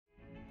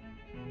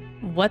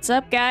What's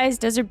up, guys?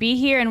 DesertBee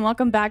here, and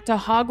welcome back to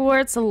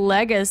Hogwarts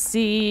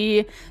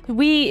Legacy.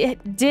 We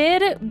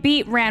did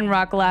beat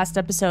Ranrock last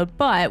episode,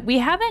 but we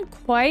haven't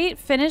quite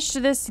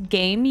finished this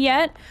game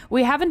yet.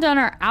 We haven't done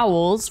our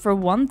owls, for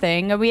one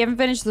thing. We haven't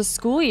finished the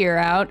school year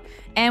out,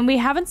 and we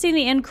haven't seen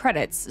the end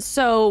credits.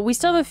 So we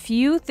still have a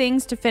few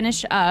things to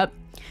finish up,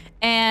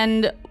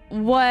 and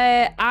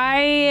what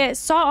I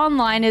saw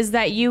online is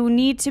that you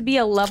need to be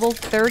a level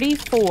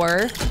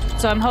 34,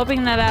 so I'm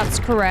hoping that that's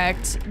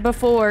correct,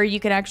 before you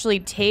can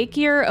actually take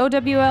your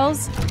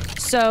OWLs.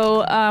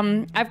 So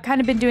I've kind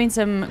of been doing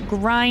some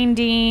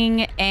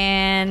grinding,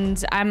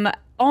 and I'm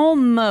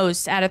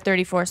almost at a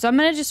 34. So I'm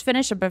gonna just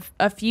finish up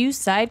a few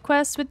side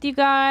quests with you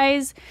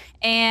guys,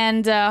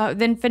 and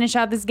then finish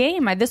out this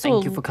game.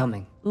 Thank you for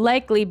coming.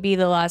 Likely be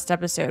the last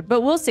episode, but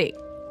we'll see.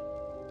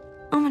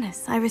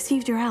 Ominous, I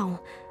received your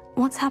owl.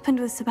 What's happened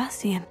with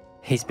Sebastian?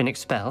 He's been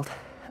expelled,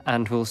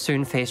 and will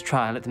soon face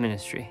trial at the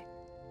Ministry.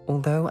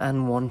 Although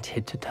Anne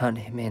wanted to turn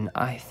him in,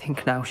 I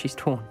think now she's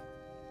torn.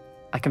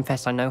 I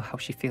confess I know how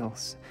she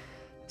feels,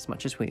 as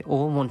much as we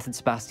all wanted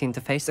Sebastian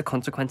to face the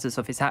consequences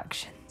of his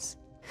actions.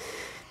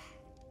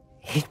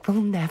 It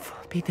will never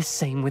be the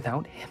same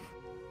without him.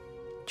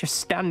 Just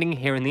standing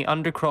here in the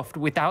Undercroft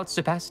without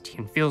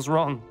Sebastian feels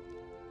wrong.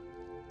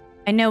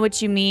 I know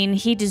what you mean.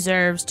 He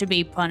deserves to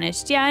be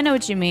punished. Yeah, I know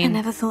what you mean. I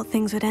never thought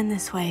things would end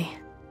this way.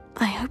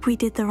 I hope we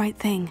did the right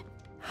thing.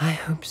 I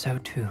hope so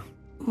too.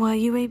 Were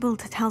you able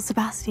to tell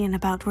Sebastian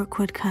about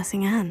Rookwood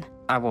cursing Anne?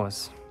 I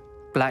was.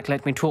 Black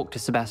let me talk to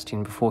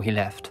Sebastian before he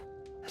left.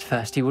 At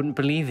first he wouldn't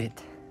believe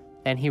it.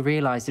 Then he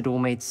realized it all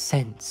made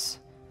sense.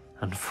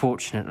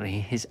 Unfortunately,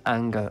 his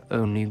anger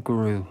only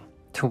grew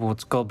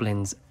towards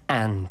goblins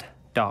and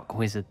dark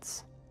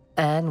wizards.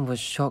 Anne was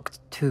shocked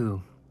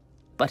too,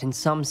 but in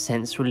some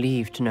sense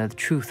relieved to know the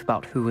truth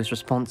about who was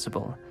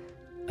responsible.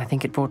 I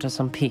think it brought her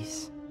some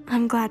peace.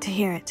 I'm glad to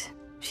hear it.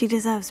 She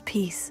deserves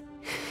peace.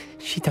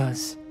 She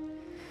does.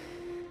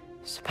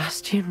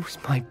 Sebastian was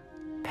my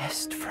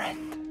best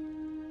friend.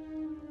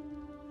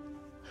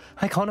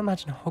 I can't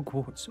imagine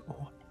Hogwarts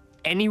or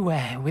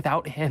anywhere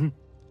without him.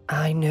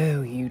 I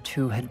know you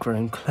two had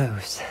grown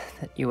close,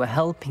 that you were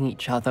helping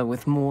each other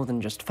with more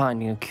than just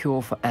finding a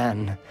cure for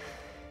Anne.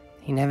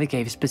 He never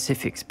gave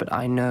specifics, but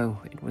I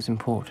know it was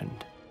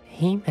important.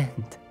 He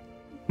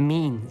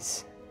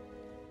means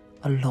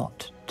a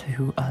lot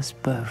to us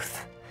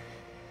both.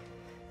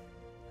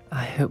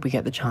 I hope we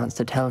get the chance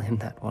to tell him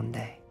that one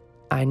day.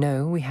 I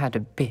know we had a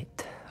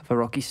bit of a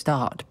rocky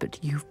start, but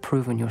you've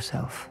proven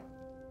yourself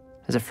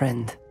as a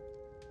friend.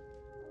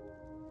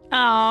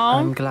 Aww.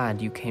 I'm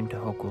glad you came to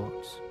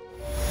Hogwarts.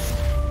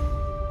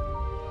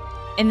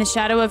 In the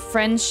shadow of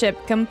friendship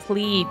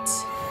complete.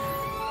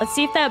 Let's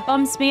see if that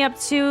bumps me up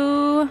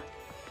to...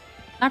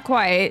 Not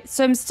quite.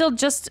 So I'm still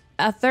just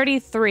a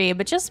 33,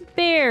 but just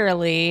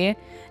barely.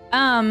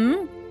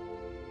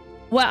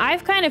 What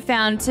I've kind of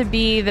found to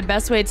be the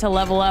best way to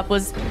level up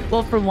was,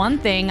 well, for one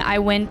thing, I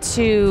went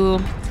to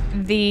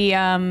the,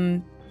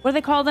 what do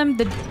they call them?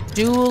 The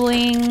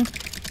dueling,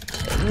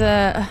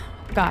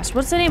 gosh,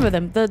 what's the name of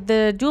them?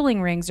 The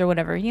dueling rings or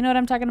whatever. You know what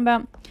I'm talking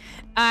about?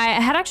 I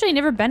had actually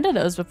never been to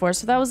those before,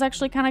 so that was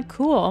actually kind of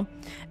cool.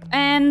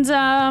 And,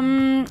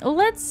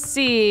 let's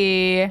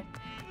see.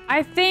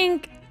 I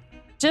think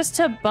just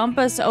to bump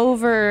us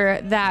over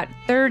that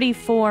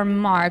 34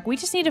 mark, we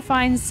just need to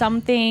find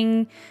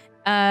something,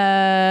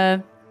 I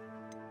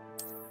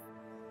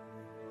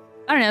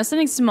don't know,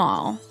 something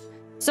small.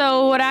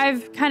 So what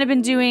I've kind of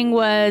been doing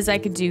was I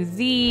could do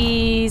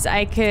these,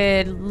 I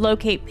could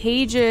locate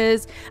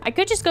pages, I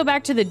could just go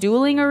back to the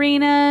dueling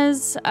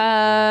arenas.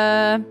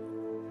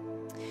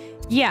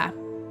 Yeah,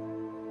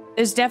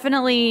 there's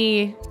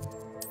definitely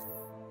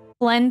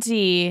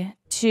plenty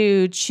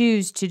to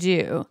choose to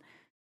do.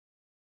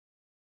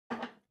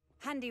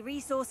 Handy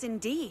resource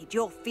indeed,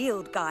 your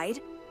field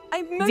guide.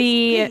 I'm most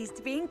pleased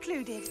to be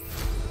included.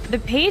 The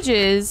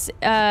pages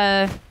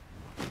that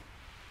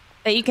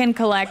you can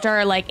collect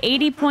are like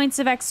 80 points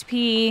of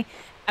XP.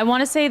 I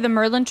want to say the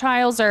Merlin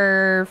trials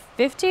are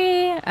 50,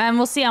 and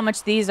we'll see how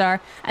much these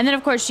are. And then,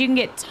 of course, you can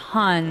get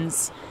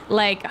tons,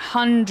 like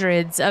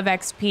hundreds of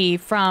XP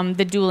from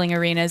the dueling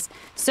arenas.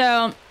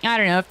 So, I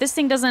don't know. If this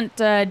thing doesn't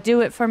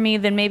do it for me,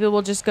 then maybe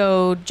we'll just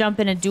go jump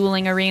in a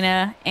dueling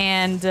arena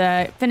and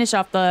finish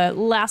off the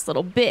last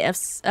little bit of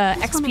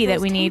XP that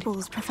we need.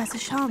 Professor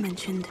Shah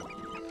mentioned.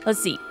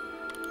 Let's see.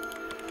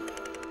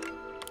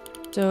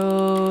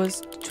 So,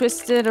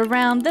 twist it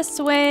around this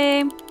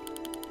way.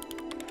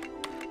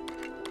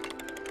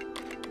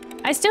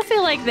 I still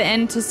feel like the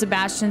end to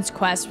Sebastian's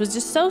quest was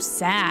just so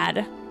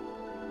sad.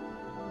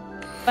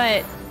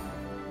 But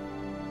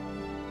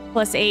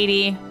plus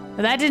 80,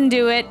 but that didn't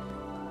do it.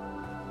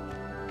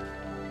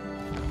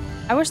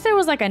 I wish there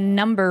was like a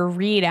number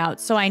readout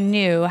so I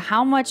knew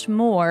how much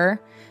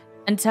more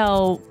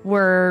until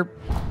we're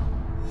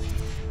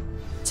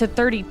to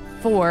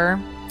 34.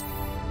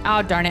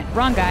 Oh, darn it.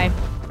 Wrong guy.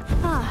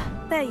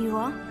 Ah, there you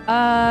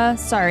are.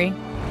 Sorry.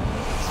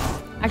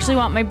 Actually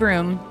want my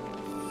broom.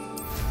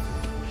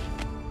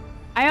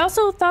 I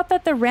also thought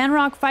that the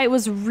Ranrock fight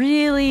was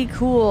really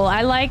cool.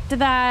 I liked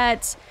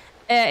that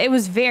it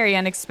was very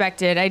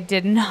unexpected. I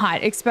did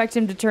not expect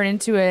him to turn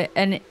into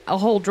a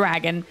whole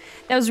dragon.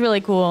 That was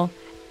really cool.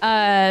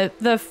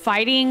 The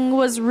fighting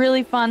was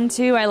really fun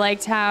too. I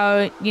liked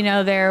how, you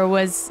know, there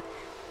was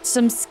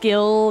some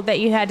skill that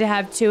you had to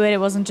have to it. It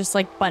wasn't just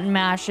like button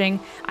mashing.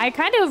 I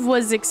kind of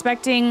was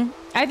expecting,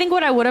 I think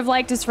what I would have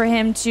liked is for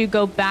him to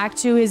go back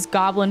to his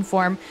goblin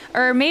form,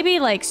 or maybe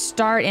like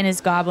start in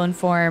his goblin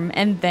form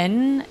and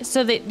then,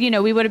 so that, you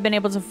know, we would have been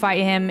able to fight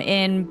him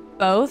in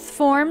both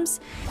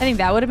forms. I think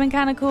that would have been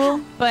kind of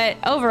cool. But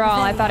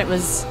overall, I thought it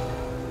was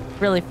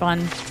really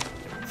fun.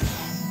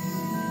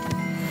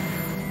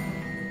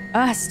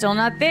 Still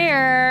not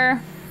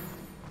there.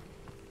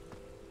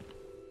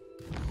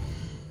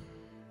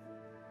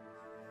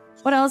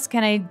 What else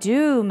can I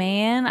do,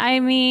 man? I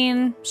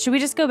mean, should we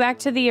just go back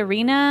to the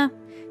arena?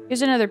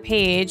 Here's another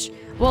page.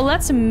 Well,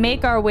 let's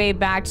make our way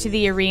back to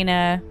the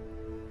arena.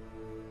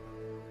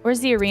 Where's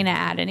the arena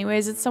at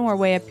anyways? It's somewhere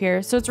way up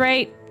here. So it's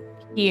right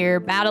here,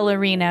 Battle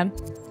Arena.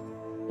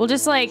 We'll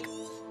just like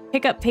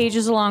pick up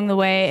pages along the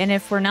way. And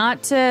if we're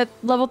not to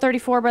level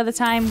 34 by the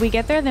time we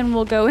get there, then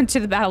we'll go into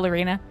the Battle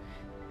Arena.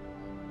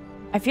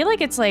 I feel like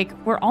it's like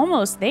we're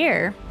almost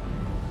there.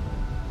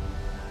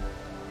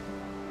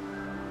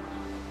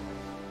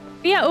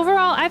 But yeah,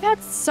 overall, I've had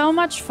so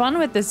much fun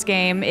with this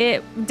game.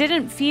 It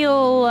didn't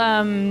feel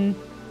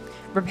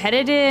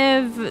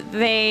repetitive.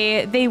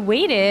 They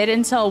waited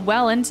until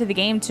well into the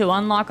game to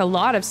unlock a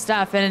lot of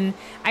stuff, and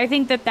I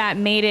think that that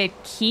made it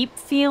keep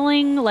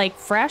feeling like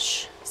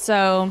fresh.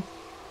 So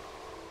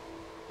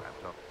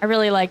I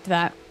really liked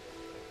that.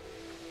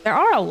 There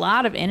are a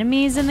lot of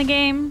enemies in the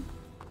game.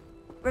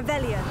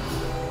 Revelio.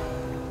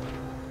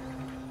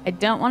 I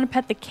don't want to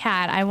pet the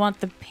cat. I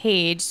want the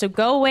page. So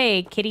go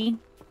away, kitty.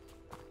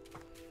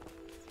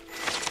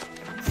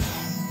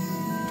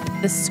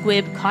 The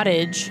Squib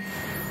Cottage.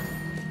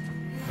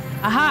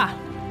 Aha!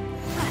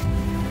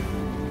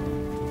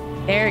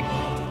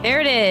 There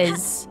it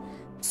is.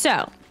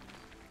 So,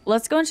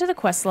 let's go into the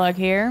quest log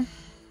here.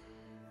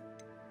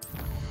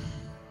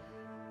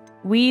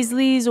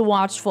 Weasley's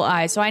Watchful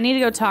Eye. So I need to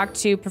go talk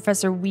to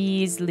Professor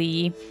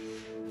Weasley.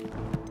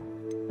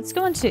 Let's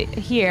go into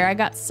here. I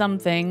got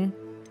something.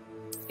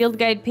 Field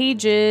guide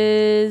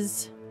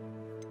pages.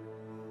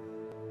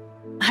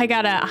 I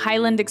got a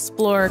Highland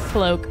Explorer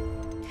cloak.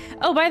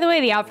 Oh, by the way,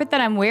 the outfit that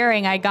I'm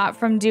wearing, I got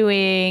from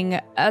doing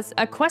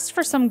a quest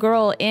for some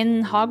girl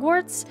in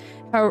Hogwarts.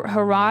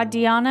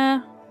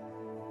 Herodiana.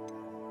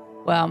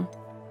 Well,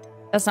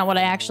 that's not what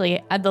I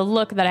actually... the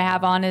look that I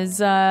have on is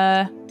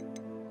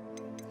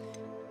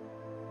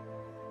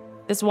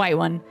this white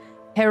one.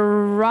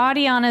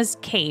 Herodiana's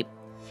cape.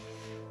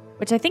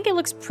 Which I think it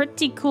looks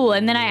pretty cool.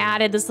 And then I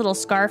added this little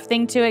scarf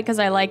thing to it because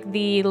I like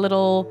the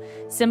little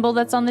symbol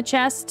that's on the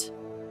chest.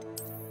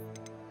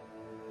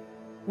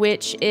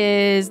 Which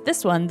is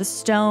this one, the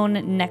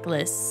stone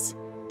necklace.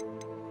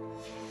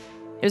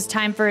 It was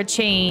time for a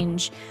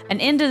change.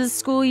 An end of the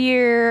school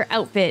year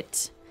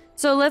outfit.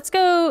 So let's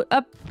go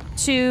up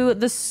to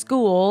the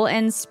school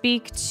and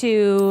speak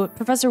to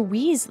Professor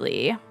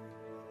Weasley.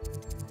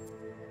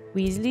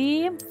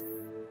 Weasley?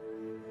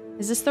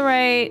 Is this the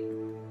right...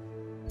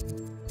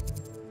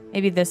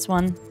 Maybe this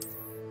one.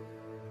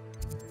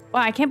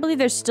 Wow, I can't believe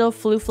there's still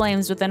flue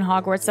flames within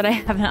Hogwarts that I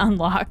haven't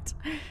unlocked.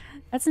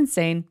 That's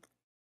insane.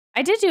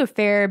 I did do a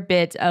fair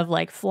bit of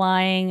like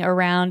flying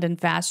around and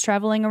fast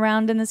traveling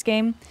around in this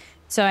game.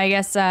 So I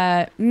guess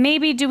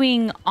maybe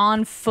doing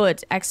on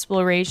foot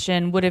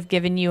exploration would have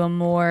given you a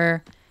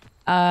more,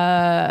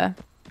 I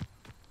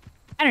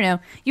don't know.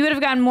 You would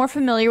have gotten more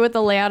familiar with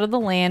the layout of the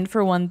land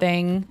for one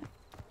thing.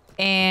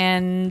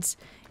 And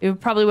you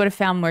probably would have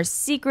found more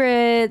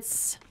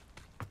secrets.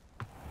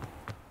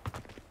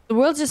 The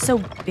world's just so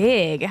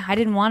big. I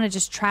didn't want to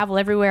just travel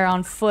everywhere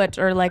on foot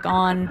or like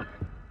on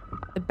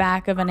the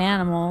back of an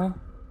animal.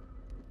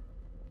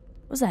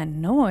 What was that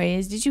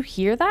noise? Did you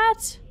hear that?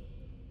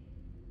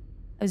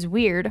 That was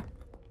weird.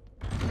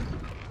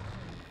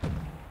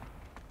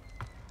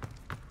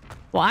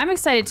 Well, I'm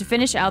excited to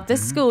finish out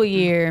this school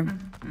year.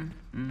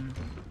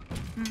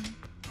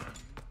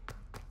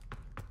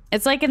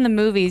 It's like in the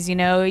movies, you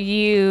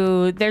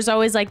know, there's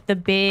always like the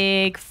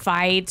big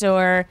fight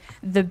or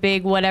the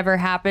big whatever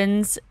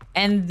happens,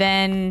 and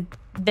then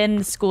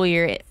the school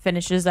year it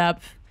finishes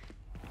up.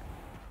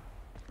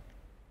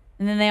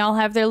 And then they all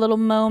have their little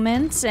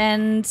moments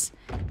and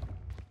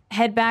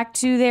head back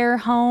to their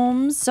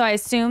homes. So I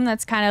assume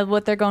that's kind of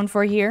what they're going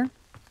for here.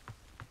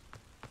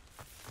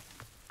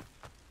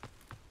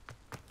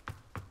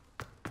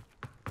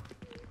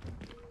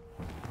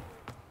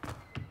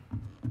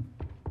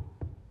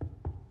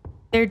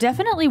 There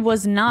definitely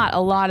was not a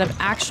lot of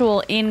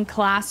actual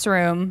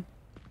in-classroom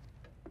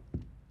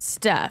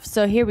stuff.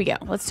 So here we go.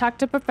 Let's talk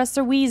to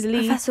Professor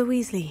Weasley. Professor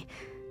Weasley,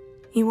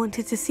 you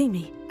wanted to see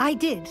me? I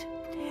did.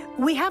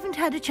 We haven't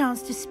had a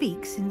chance to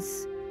speak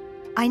since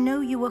I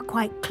know you were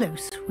quite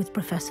close with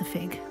Professor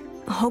Fig.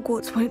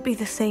 Hogwarts won't be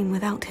the same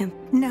without him.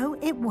 No,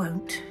 it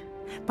won't.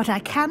 but I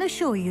can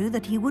assure you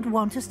that he would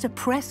want us to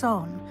press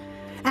on,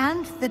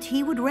 and that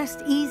he would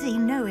rest easy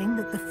knowing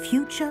that the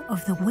future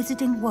of the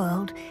wizarding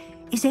world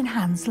is in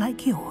hands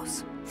like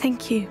yours.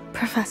 Thank you,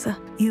 Professor.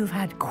 You've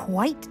had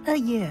quite a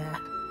year,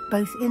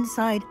 both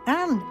inside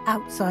and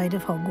outside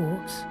of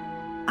Hogwarts.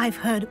 I've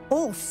heard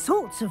all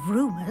sorts of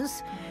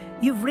rumors.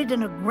 You've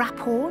ridden a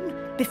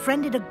graphorn,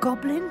 befriended a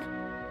goblin,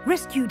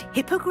 rescued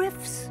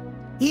hippogriffs,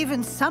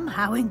 even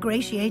somehow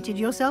ingratiated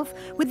yourself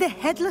with the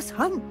Headless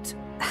Hunt.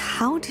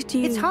 How did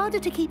you... It's harder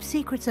to keep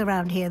secrets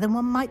around here than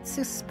one might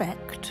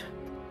suspect.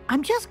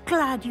 I'm just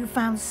glad you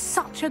found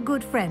such a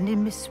good friend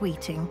in Miss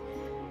Sweeting.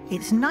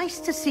 It's nice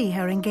to see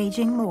her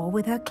engaging more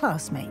with her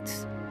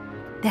classmates.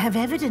 There have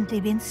evidently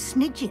been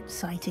Snidget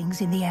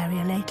sightings in the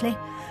area lately.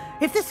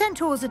 If the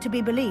centaurs are to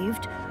be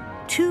believed,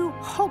 2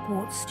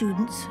 Hogwarts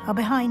students are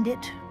behind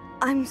it.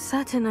 I'm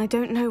certain I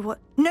don't know what...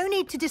 No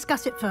need to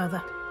discuss it further.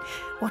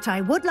 What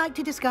I would like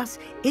to discuss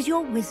is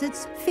your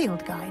wizard's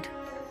field guide.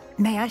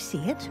 May I see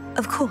it?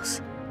 Of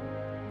course.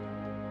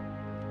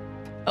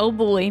 Oh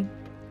boy.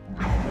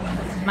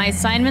 My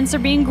assignments are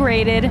being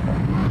graded.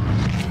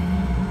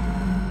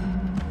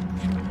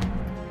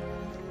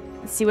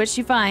 Let's see what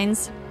she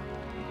finds.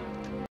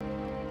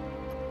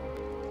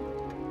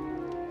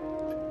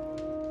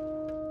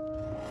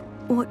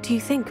 What do you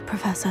think,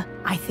 Professor?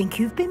 I think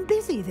you've been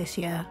busy this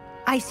year.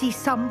 I see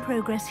some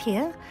progress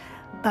here,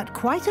 but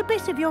quite a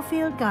bit of your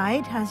field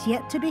guide has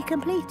yet to be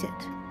completed.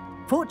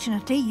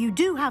 Fortunately, you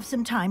do have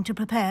some time to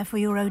prepare for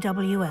your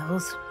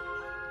OWLs.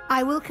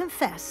 I will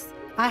confess,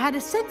 I had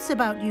a sense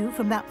about you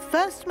from that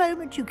first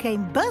moment you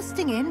came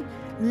bursting in,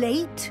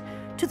 late,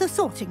 to the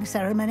sorting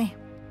ceremony.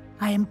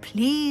 I am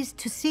pleased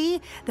to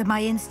see that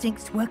my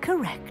instincts were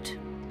correct.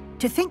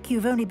 To think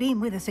you've only been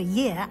with us a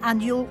year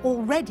and you'll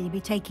already be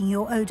taking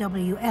your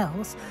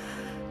OWLs,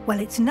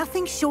 well, it's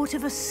nothing short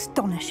of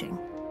astonishing.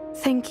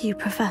 Thank you,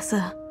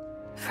 Professor,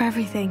 for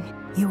everything.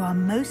 You are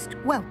most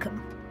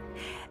welcome.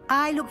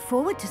 I look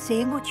forward to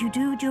seeing what you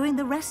do during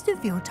the rest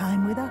of your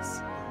time with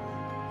us.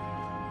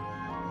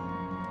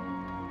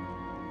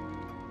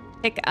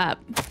 Pick up.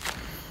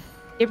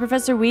 Dear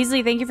Professor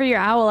Weasley, thank you for your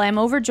owl. I'm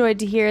overjoyed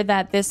to hear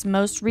that this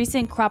most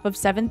recent crop of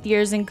 7th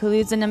years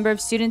includes a number of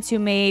students who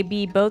may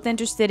be both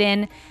interested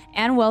in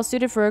and well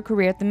suited for a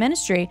career at the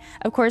Ministry.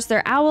 Of course,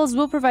 their owls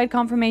will provide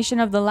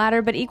confirmation of the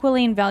latter, but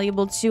equally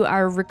invaluable to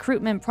our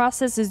recruitment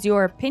process is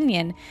your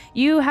opinion.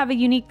 You have a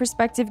unique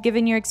perspective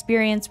given your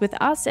experience with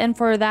us, and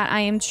for that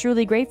I am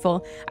truly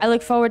grateful. I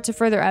look forward to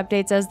further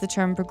updates as the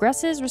term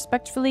progresses.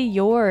 Respectfully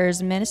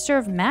yours, Minister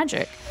of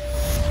Magic.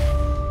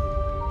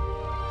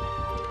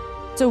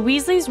 So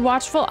Weasley's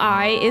Watchful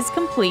Eye is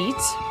complete.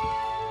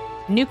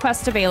 New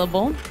quest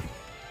available.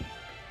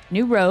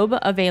 New robe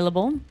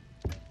available.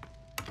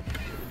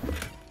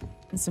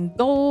 And some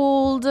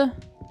gold.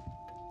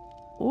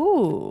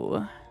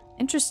 Ooh,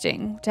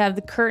 interesting to have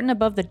the curtain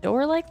above the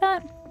door like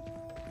that.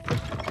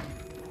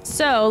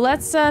 So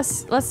let's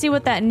see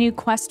what that new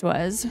quest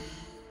was.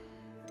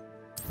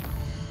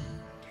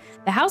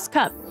 The House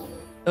Cup.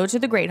 Go to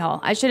the Great Hall.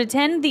 I should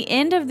attend the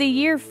end of the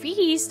year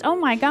feast. Oh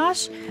my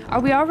gosh, are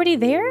we already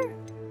there?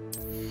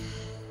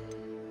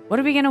 What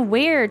are we gonna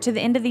wear to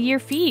the end of the year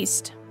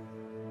feast?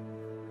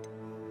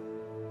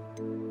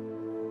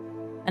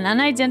 An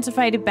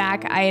unidentified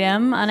back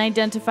item,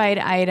 unidentified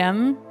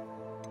item.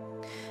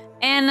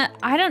 And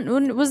I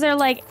don't, was there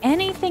like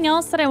anything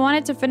else that I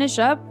wanted to finish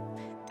up?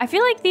 I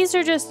feel like these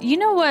are just, you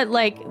know what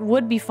like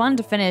would be fun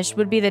to finish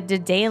would be the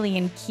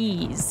Daedalian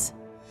Keys.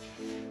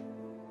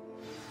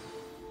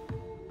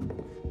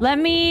 Let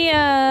me,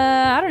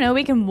 I don't know,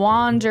 we can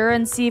wander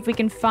and see if we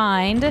can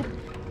find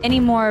any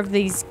more of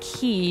these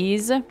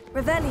keys.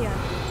 Revelio.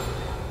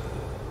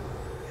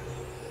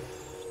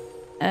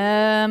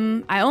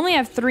 I only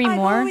have 3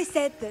 more. I've always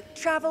said that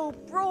travel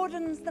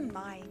broadens the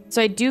mind.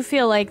 So I do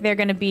feel like they're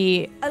gonna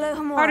be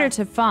harder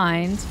to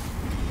find.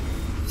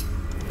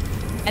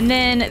 And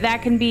then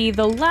that can be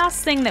the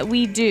last thing that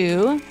we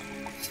do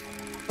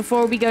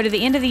before we go to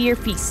the end of the year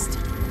feast.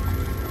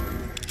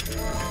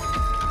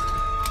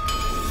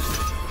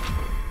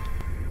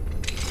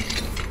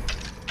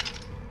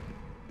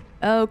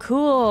 Oh,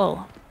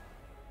 cool.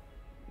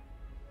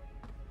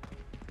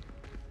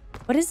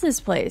 What is this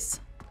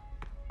place?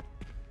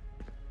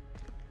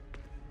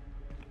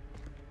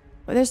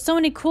 Well, there's so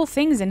many cool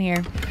things in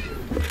here.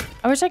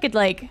 I wish I could,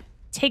 like,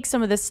 take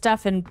some of this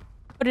stuff and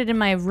put it in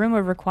my room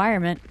of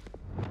requirement.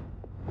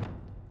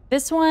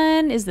 This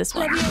one is this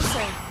one.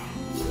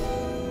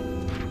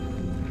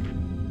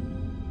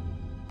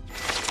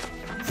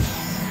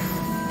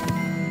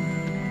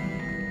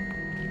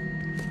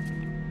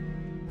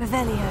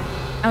 Revelio.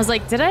 I was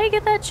like, did I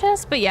get that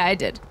chest? But yeah, I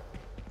did.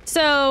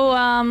 So,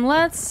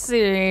 let's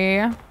see.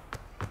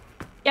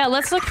 Yeah,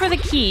 let's look for the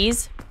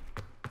keys.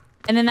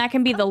 And then that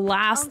can be the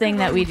last thing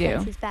that we do.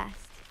 His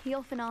best. He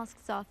often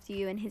asks after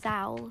you and his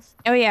owls.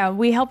 Oh yeah,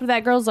 we helped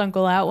that girl's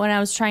uncle out when I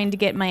was trying to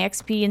get my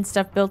XP and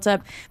stuff built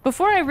up.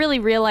 Before I really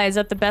realized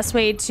that the best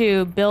way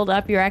to build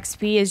up your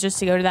XP is just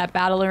to go to that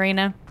battle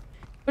arena.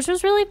 Which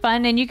was really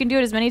fun, and you can do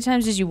it as many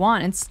times as you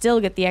want and still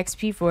get the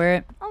XP for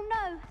it. Oh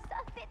no,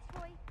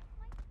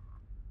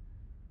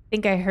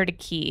 think I heard a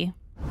key.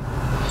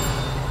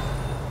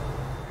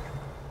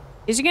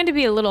 These are going to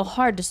be a little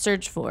hard to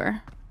search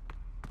for.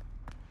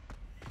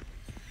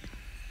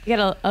 We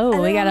got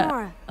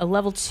a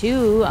level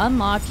 2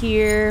 unlock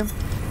here,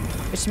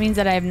 which means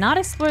that I have not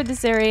explored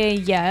this area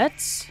yet.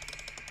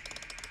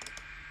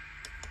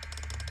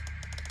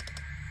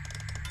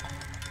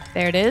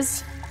 There it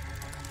is.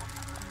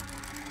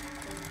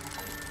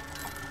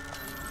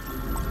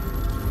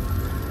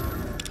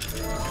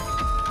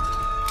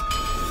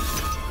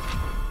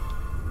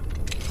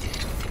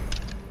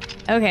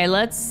 Okay,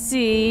 let's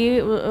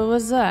see. What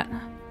was that?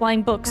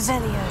 Flying books.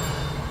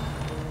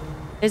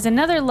 There's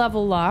another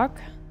level lock.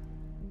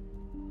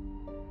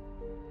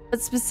 But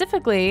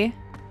specifically,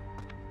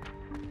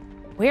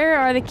 where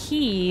are the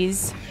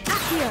keys?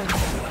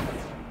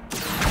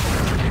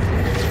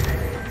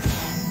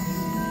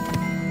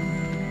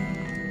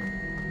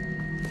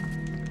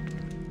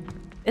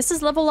 This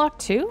is level lock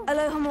 2?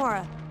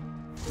 Alohomora.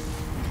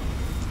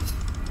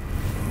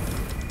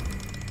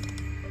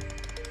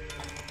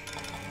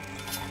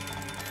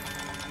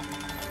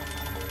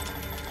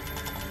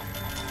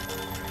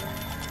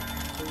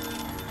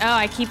 Oh,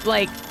 I keep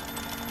like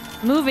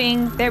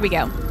moving. There we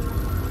go.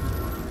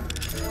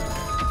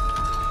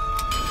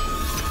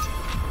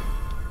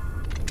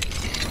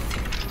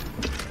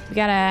 We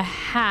got a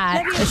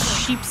hat, a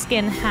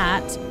sheepskin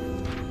hat.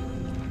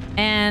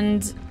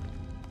 And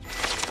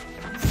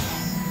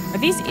are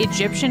these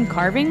Egyptian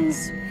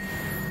carvings?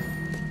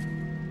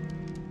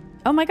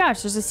 Oh my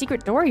gosh, there's a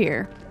secret door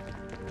here.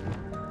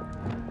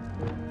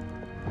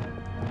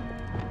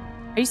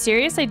 Are you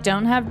serious? I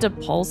don't have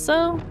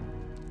Depulso?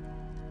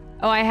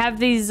 Oh, I have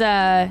these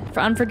for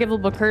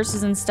unforgivable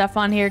curses and stuff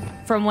on here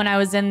from when I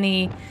was in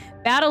the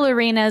battle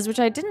arenas, which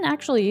I didn't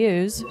actually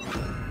use.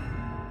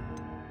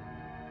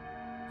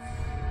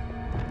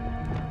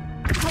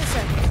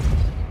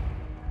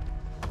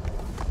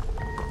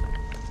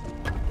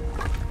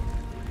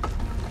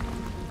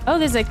 Oh,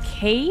 there's a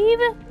cave?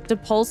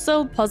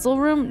 Depulso puzzle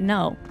room?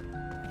 No.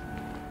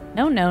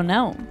 No, no,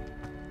 no.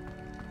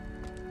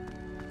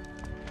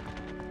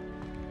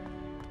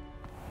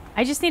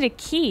 I just need a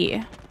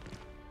key.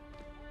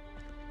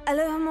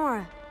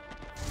 Alohomora.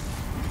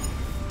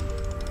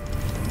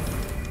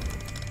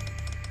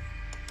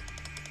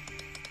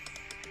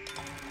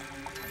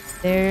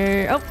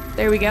 There. Oh,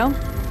 there we go.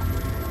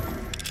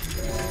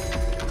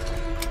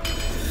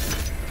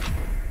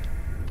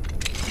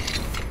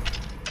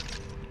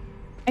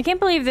 I can't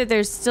believe that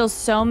there's still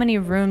so many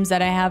rooms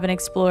that I haven't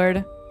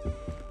explored.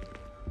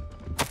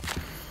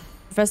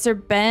 Professor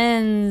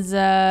Benz,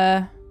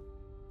 I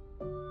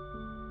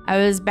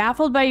was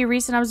baffled by your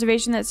recent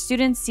observation that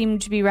students seem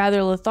to be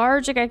rather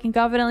lethargic. I can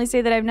confidently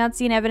say that I've not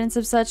seen evidence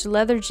of such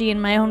lethargy in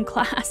my own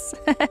class.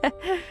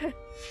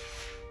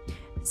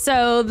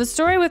 So, the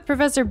story with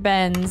Professor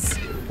Benz,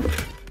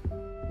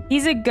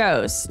 he's a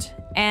ghost,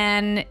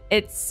 and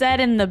it's said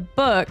in the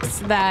books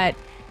that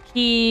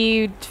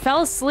he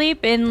fell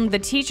asleep in the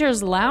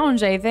teacher's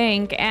lounge, I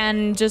think,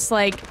 and just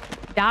like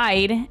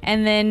died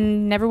and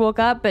then never woke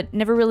up, but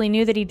never really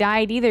knew that he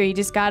died either. He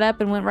just got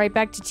up and went right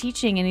back to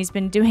teaching, and he's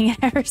been doing it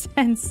ever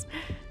since.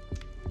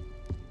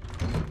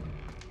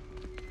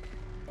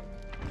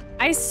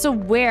 I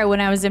swear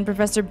when I was in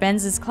Professor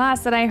Benz's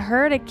class that I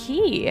heard a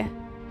key.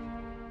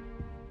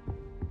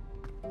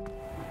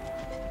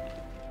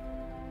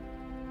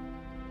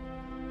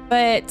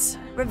 But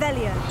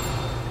Revelio.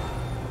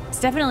 It's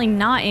definitely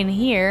not in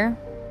here.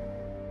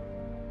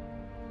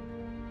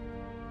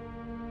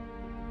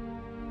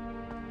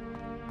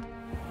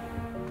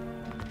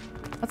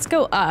 Let's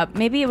go up.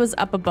 Maybe it was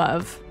up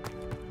above.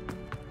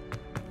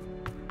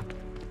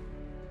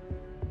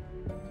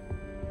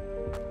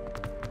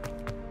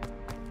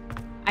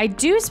 I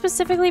do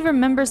specifically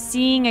remember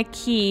seeing a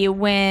key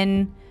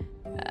when...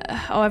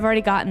 oh, I've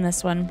already gotten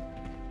this one.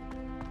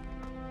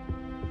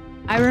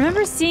 I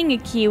remember seeing a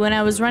key when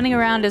I was running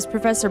around as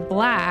Professor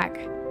Black,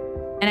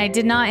 and I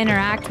did not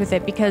interact with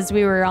it because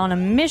we were on a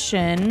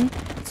mission.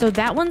 So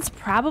that one's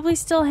probably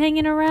still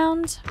hanging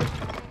around.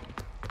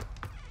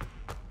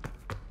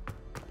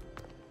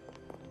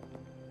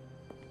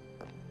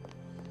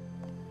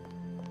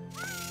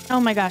 Oh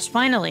my gosh,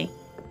 finally.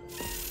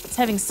 It's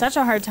having such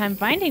a hard time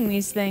finding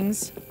these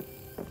things.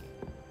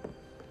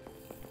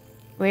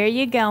 Where are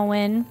you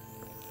going?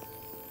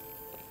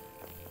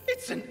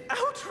 It's an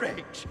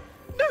outrage!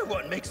 No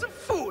one makes a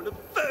fool of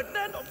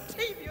Ferdinand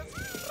Octavius.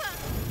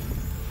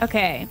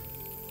 Okay.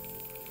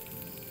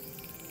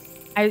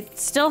 I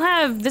still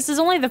have... This is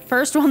only the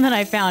first one that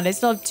I found. I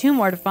still have 2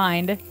 more to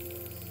find.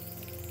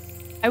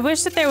 I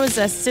wish that there was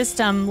a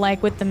system,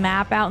 like, with the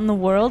map out in the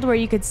world where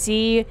you could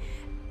see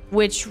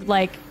which,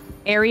 like,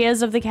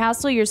 areas of the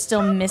castle you're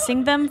still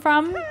missing them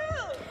from.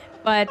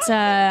 But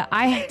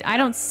I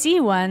don't see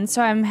one,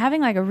 so I'm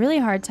having, like, a really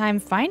hard time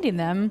finding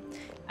them.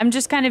 I'm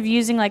just kind of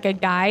using, like, a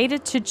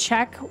guide to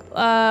check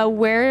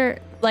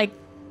where, like,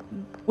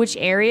 which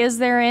areas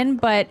they're in,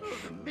 but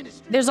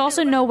there's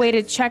also no way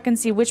to check and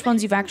see which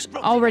ones you've actually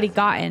already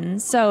gotten,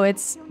 so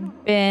it's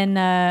been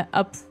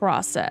a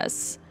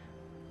process.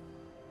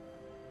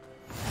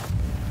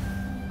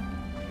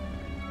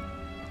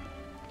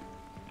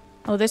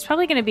 Oh, there's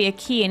probably going to be a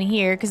key in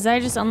here because I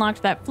just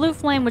unlocked that blue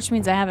flame, which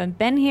means I haven't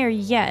been here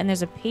yet. And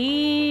there's a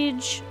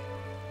page.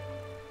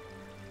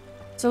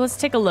 So let's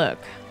take a look.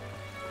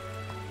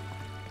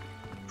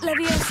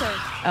 Levioso.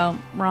 Oh,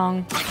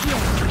 wrong.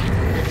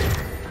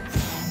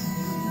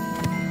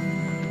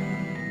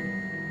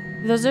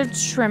 Those are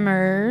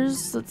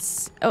trimmers.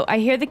 Let's... Oh, I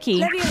hear the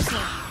key. Levioso.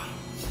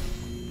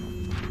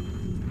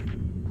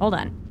 Hold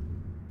on.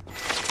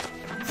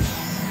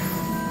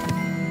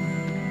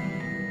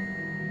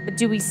 But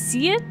do we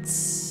see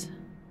it?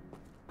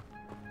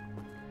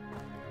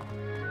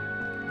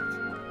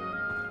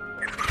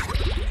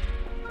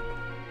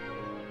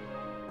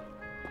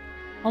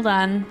 Hold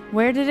on.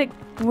 Where's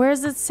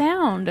it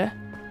sound?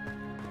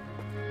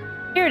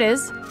 Here it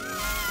is.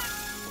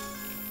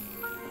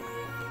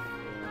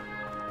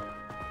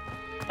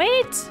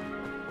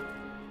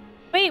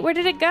 Wait, where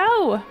did it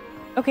go?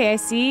 Okay, I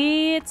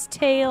see its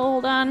tail.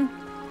 Hold on.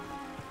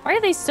 Why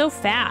are they so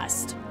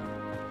fast?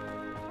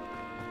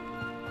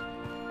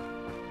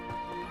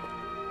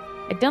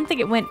 I don't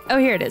think it went... Oh,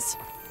 here it is.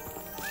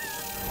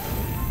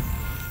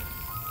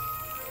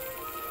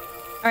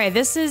 All right,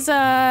 this is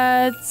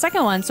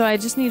second one, so I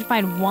just need to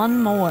find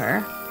one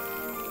more.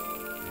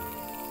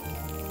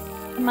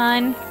 Come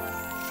on.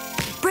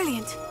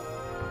 Brilliant.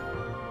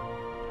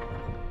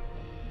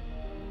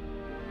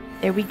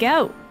 There we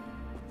go.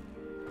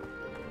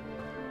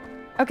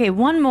 Okay,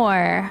 one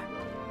more.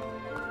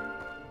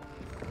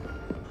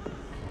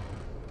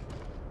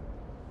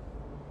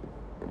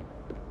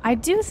 I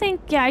do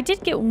think, yeah, I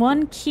did get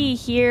one key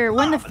here.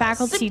 We're in the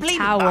faculty Simply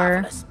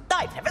tower. marvelous.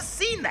 I've never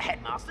seen the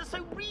headmaster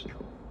so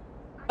regal.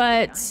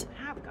 But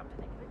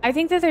I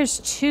think that there's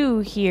two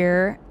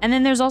here. And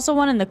then there's also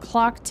one in the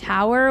clock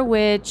tower,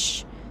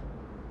 which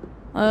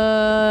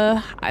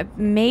I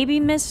maybe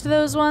missed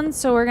those ones.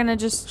 So we're gonna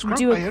just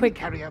do a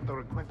quick...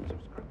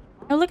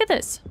 Oh, look at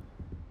this.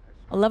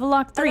 A level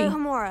lock 3. Hello,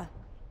 Hamura.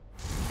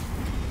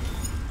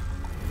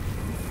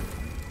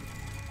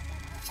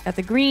 Got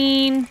the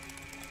green.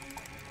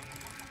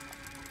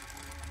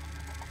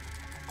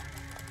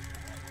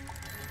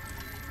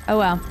 Oh,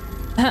 well.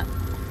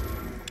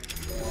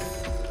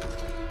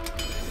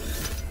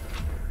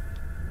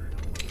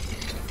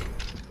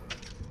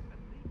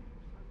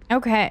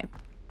 Okay.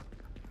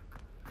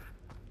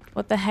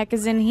 What the heck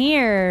is in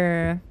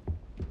here?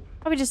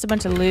 Probably just a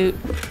bunch of loot.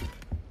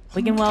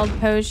 Wiggenweld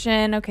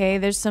potion. Okay,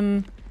 there's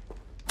some...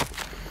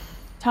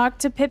 Talk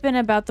to Pippin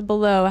about the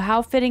below.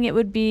 How fitting it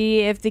would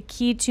be if the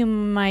key to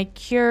my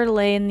cure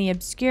lay in the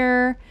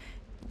obscure...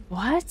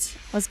 What?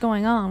 What's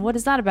going on? What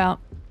is that about?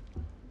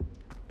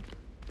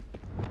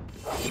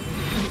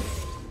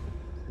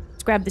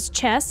 Let's grab this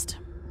chest.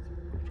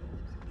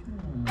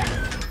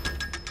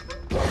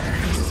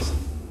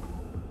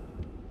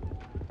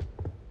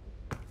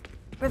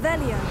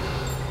 Revelio.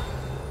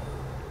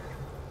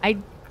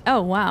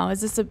 Oh, wow.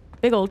 Is this a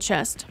big old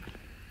chest?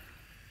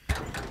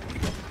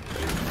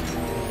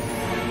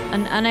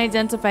 An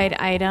unidentified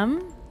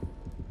item.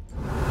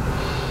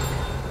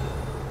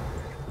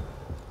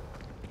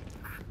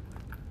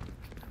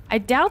 I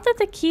doubt that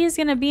the key is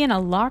going to be in a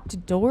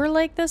locked door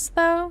like this,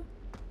 though.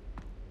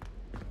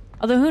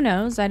 Although, who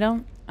knows? I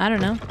don't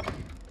know.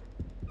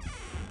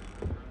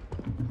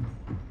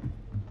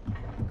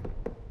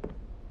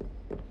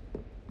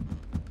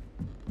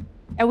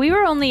 And we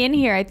were only in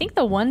here, I think,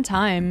 the one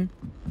time.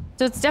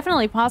 So it's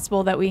definitely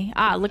possible that we...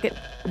 Ah, look at...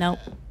 Nope.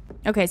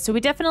 Okay, so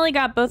we definitely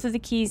got both of the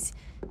keys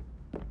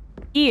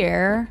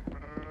here.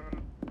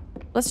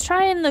 Let's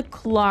try in the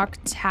clock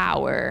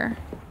tower.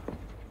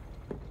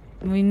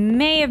 We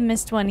may have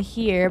missed one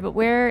here, but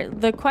where...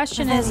 The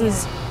question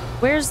is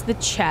where's the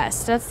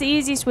chest? That's the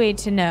easiest way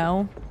to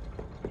know.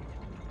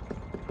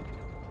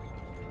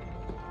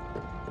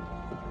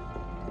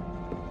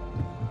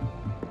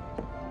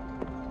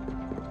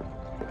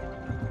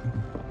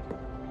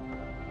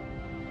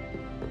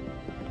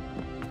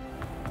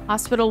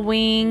 Hospital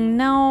wing.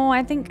 No,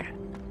 I think...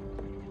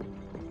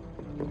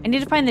 I need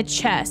to find the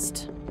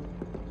chest.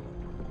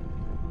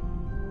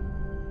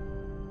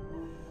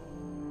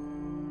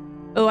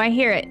 Oh, I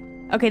hear it.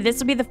 Okay, this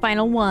will be the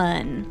final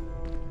one.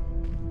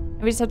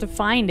 We just have to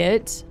find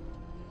it.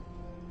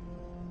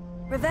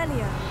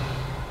 Revelio.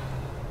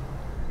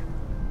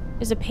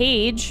 There's a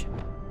page.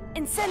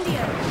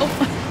 Incendio. Oh.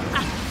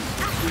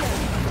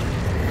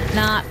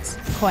 Not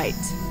quite.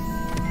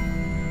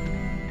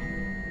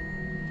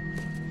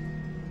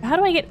 How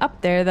do I get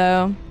up there,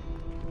 though?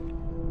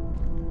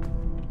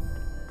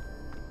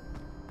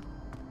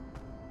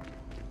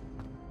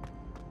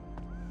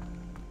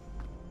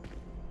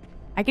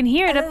 I can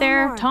hear it up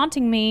there,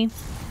 taunting me.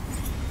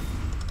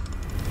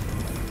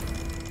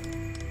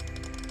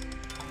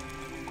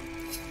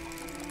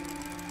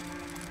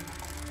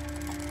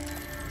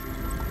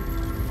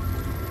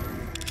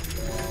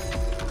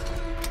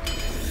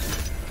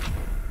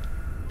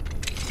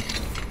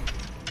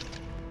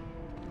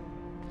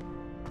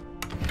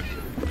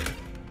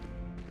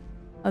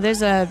 Oh,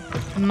 there's a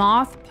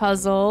moth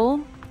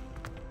puzzle.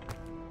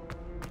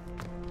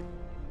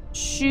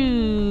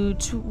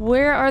 Shoot,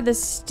 where are the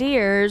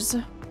stairs?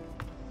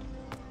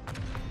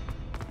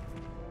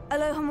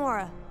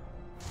 Alohomora.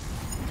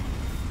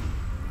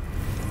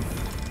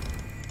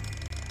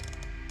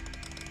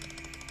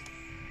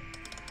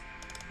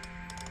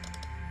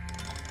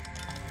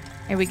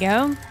 Here we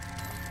go.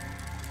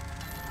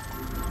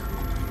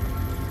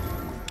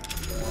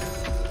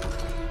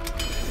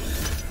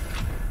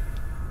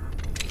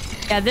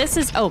 Yeah, this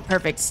is, oh,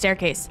 perfect,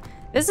 staircase.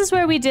 This is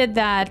where we did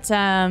that,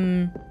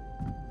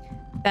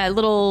 that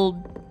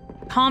little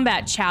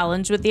combat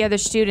challenge with the other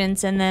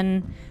students, and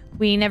then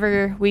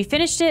we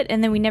finished it,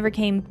 and then we never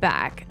came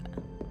back.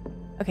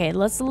 Okay,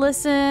 let's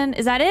listen.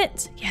 Is that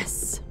it?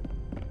 Yes.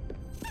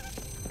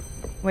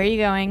 Where are you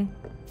going?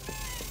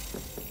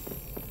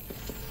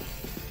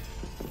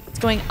 It's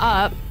going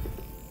up.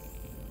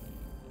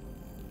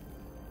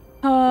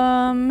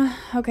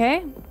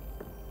 Okay.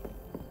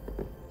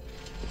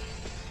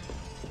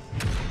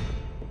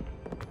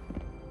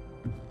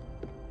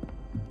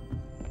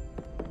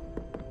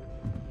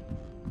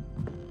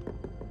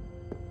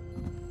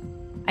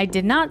 I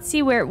did not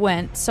see where it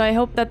went, so I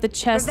hope that the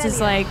chest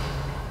is like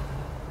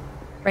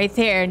right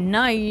there.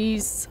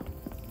 Nice.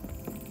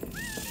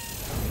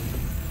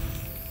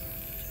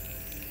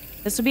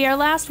 This will be our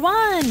last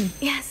one.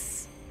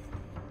 Yes.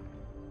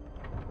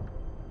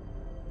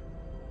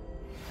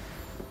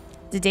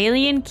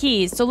 Daedalian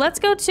Keys. So let's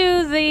go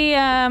to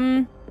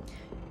the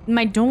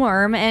my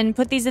dorm and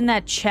put these in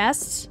that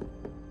chest.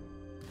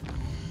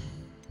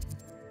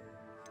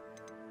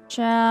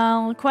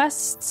 Shell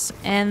quests,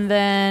 and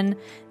then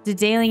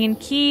Daedalian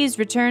Keys.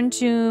 Return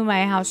to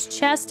my house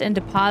chest and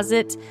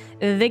deposit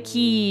the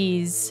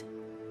keys.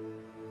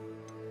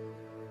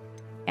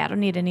 Yeah, I don't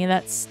need any of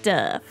that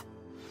stuff.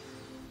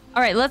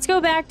 All right, let's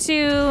go back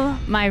to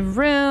my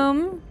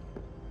room.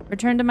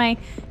 Return to my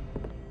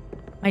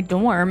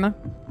dorm.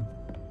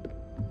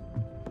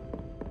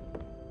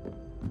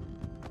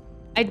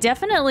 I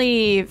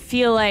definitely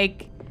feel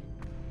like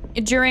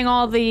during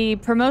all the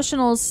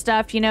promotional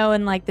stuff, you know,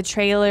 and like the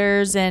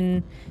trailers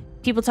and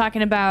people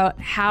talking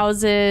about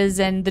houses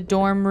and the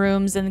dorm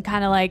rooms and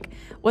kind of like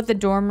what the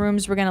dorm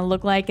rooms were going to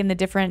look like and the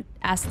different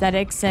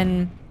aesthetics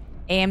and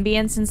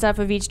ambience and stuff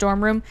of each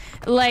dorm room.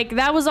 Like,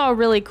 that was all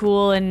really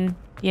cool and,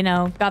 you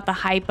know, got the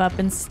hype up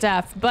and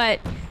stuff.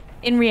 But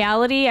in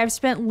reality, I've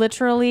spent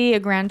literally a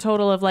grand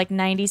total of like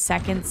 90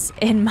 seconds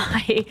in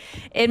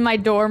my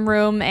dorm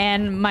room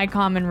and my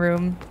common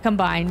room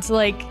combined.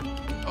 Like,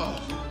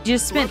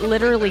 just spent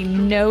literally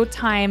no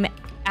time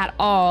at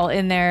all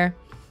in there,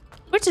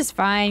 which is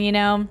fine, you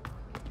know.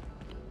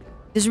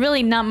 There's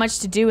really not much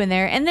to do in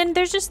there. And then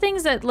there's just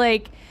things that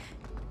like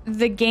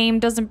the game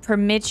doesn't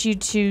permit you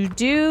to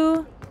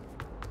do.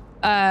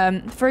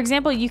 For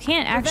example, you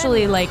can't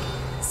actually like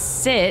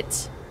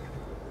sit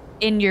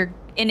in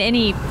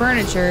any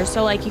furniture,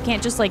 so like you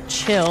can't just like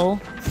chill.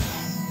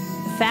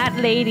 Fat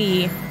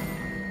lady.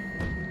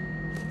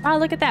 Wow,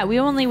 look at that. We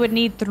only would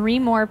need 3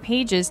 more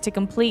pages to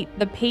complete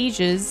the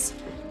pages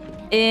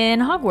in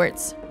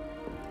Hogwarts.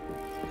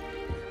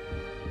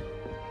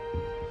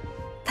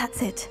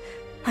 That's it.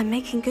 I'm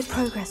making good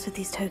progress with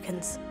these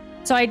tokens.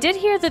 So I did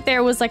hear that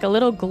there was like a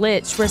little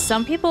glitch where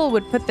some people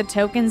would put the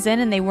tokens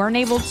in and they weren't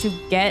able to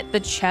get the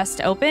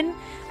chest open.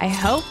 I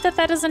hope that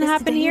doesn't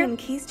happen here. The Daedalian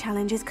Keys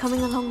challenge is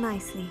coming along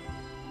nicely.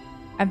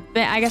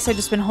 I guess I've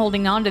just been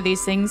holding on to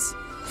these things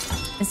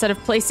instead of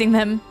placing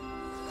them.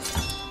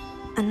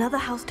 Another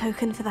house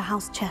token for the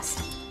house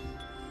chest.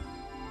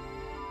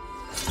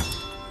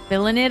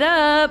 Filling it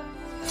up.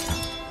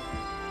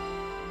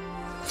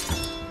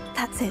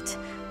 That's it.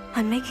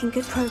 I'm making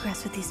good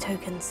progress with these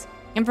tokens.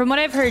 And from what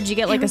I've heard, you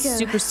get like a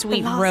super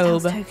sweet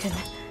robe. House token.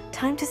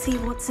 Time to see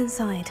what's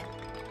inside.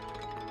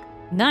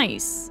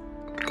 Nice.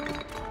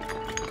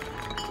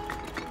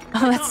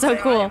 Oh, that's so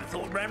cool. I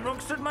thought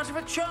Ranrock stood much of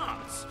a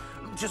chance.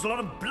 Just a lot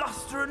of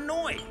bluster and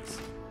noise.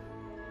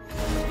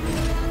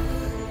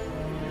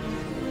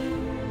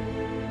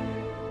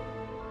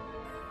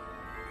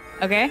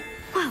 Okay.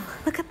 Wow,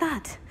 look at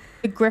that.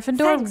 The Gryffindor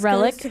Thanks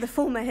relic. goes to the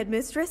former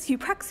headmistress,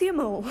 Eupraxia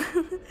Mole.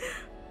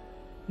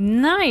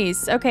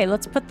 Nice. Okay,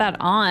 let's put that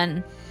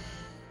on.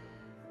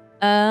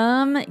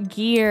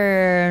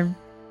 Gear.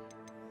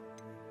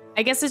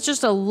 I guess it's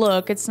just a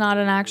look. It's not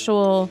an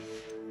actual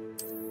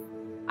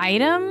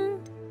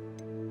item.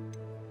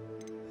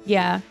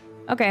 Yeah.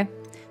 Okay.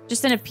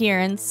 Just an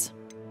appearance.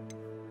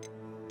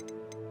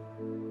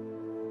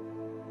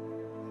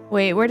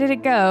 Wait, where did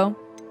it go?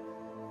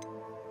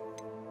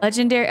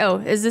 Legendary. Oh,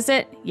 is this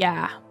it?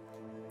 Yeah.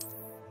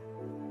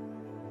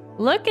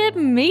 Look at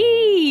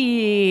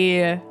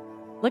me.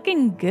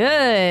 Looking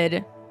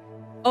good.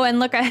 Oh, and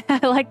look, I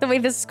like the way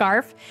this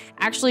scarf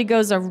actually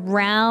goes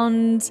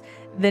around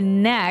the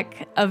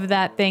neck of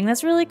that thing.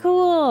 That's really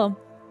cool.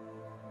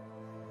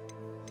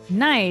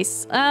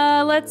 Nice.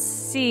 Let's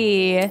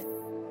see.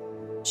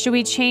 Should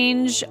we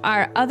change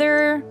our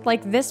other,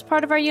 like this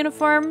part of our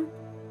uniform?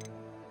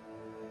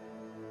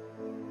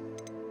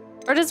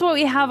 Or does what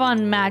we have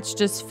on match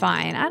just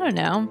fine? I don't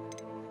know.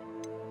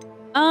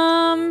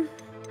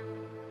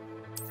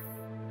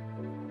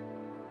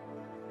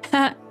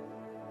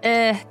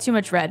 Too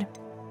much red.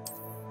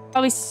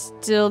 Probably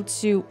still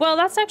too... Well,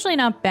 that's actually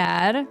not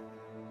bad.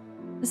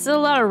 This is a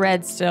lot of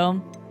red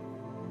still.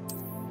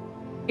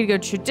 Could go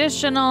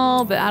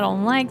traditional, but I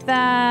don't like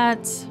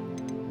that.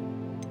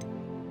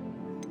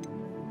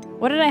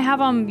 What did I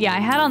have on? Yeah, I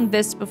had on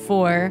this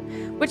before,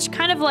 which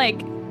kind of like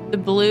the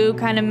blue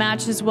kind of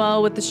matches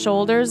well with the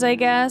shoulders, I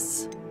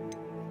guess.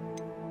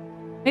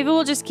 Maybe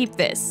we'll just keep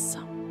this.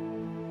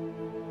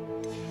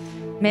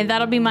 Maybe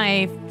that'll be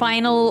my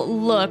final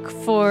look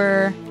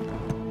for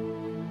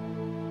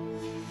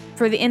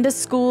the end of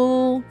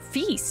school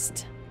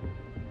feast.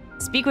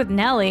 Speak with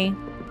Nellie.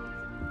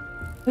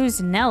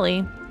 Who's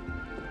Nellie?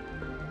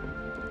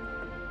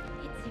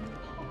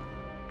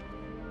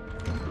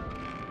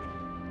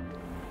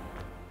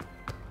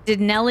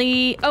 Did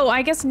Nellie... Oh,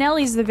 I guess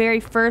Nellie's the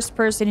very first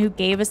person who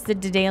gave us the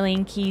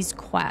Daedalian Keys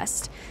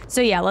quest.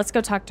 So yeah, let's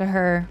go talk to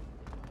her.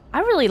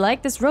 I really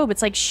like this robe.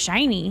 It's like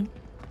shiny.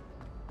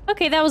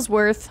 Okay, that was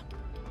worth.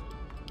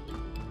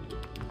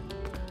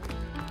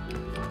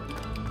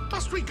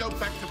 Must we go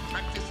back to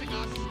practicing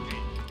our skill?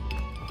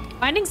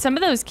 Finding some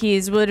of those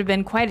keys would have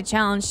been quite a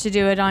challenge to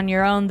do it on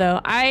your own, though.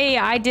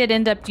 I did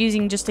end up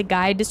using just a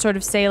guide to sort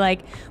of say,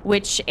 like,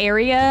 which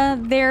area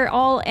they're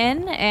all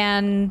in,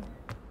 and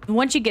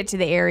once you get to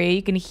the area,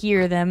 you can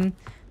hear them.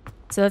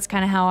 So that's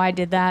kind of how I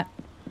did that.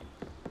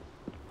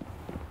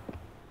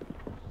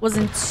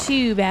 Wasn't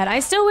too bad. I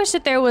still wish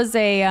that there was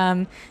a,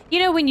 you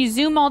know, when you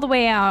zoom all the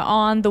way out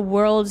on the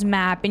world's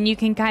map and you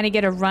can kind of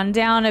get a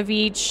rundown of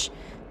each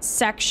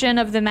section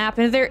of the map.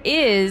 And there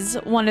is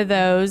one of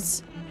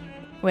those.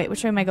 Wait,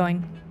 which way am I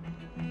going?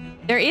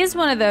 There is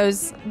one of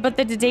those, but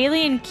the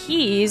Daedalian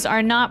Keys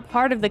are not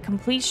part of the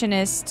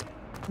completionist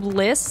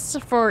lists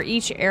for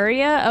each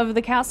area of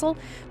the castle,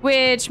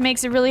 which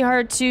makes it really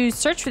hard to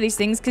search for these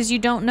things because you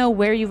don't know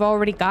where you've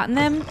already gotten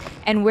them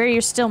and where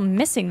you're still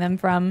missing them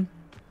from.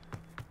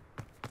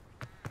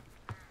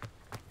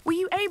 Were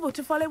you able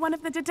to follow one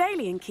of the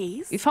Daedalian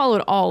Keys? We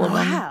followed all of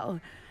them. Wow.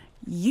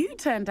 You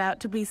turned out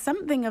to be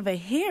something of a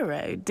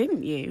hero,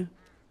 didn't you?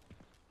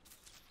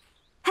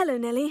 Hello,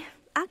 Nellie.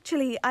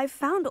 Actually, I've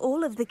found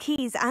all of the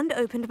keys and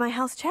opened my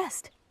house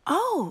chest.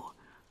 Oh,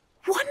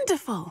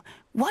 wonderful.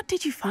 What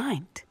did you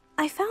find?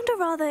 I found a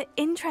rather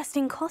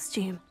interesting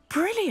costume.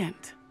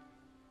 Brilliant.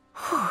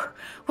 Whew.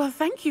 Well,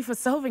 thank you for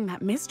solving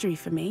that mystery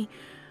for me.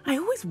 I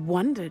always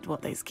wondered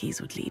what those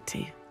keys would lead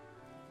to.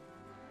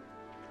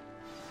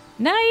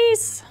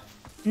 Nice.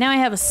 Now I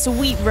have a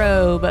sweet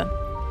robe.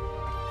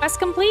 Quest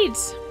complete.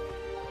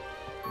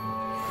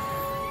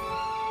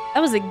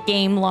 That was a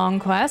game-long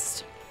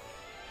quest.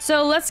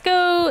 So let's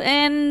go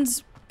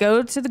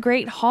to the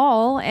Great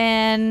Hall,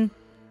 and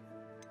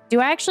do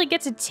I actually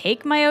get to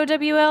take my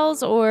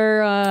OWLs,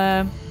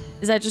 or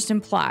is that just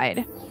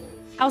implied?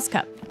 House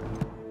Cup.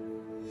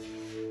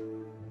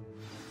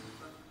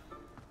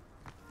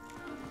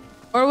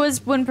 Or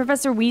was when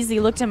Professor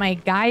Weasley looked at my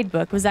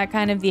guidebook, was that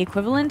kind of the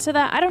equivalent to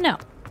that? I don't know.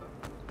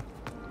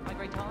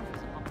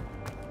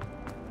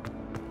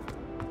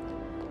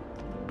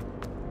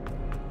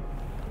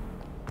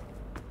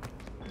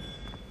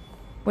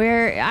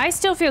 Where I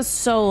still feel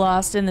so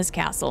lost in this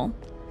castle.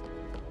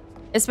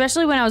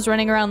 Especially when I was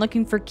running around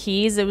looking for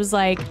keys, it was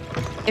like,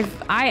 if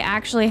I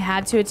actually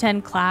had to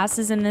attend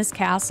classes in this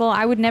castle,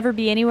 I would never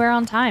be anywhere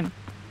on time.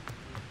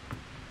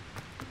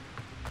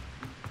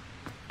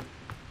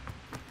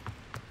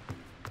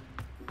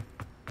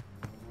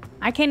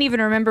 I can't even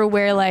remember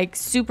where, like,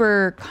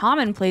 super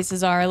common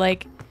places are,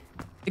 like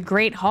the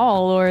Great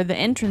Hall or the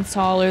Entrance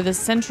Hall or the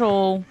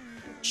Central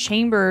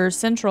Chamber,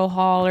 Central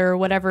Hall or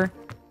whatever.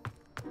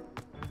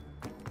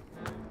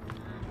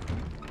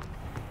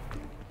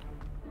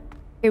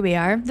 Here we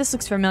are. This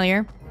looks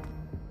familiar.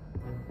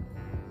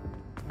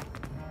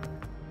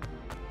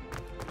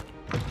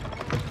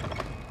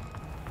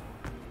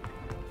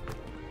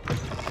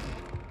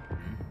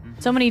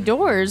 So many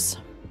doors.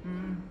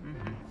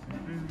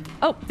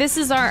 Oh, this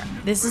is our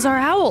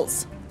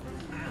owls.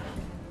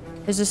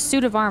 There's a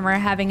suit of armor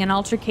having an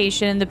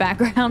altercation in the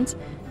background.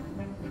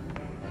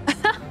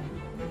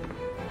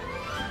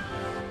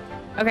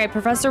 Okay,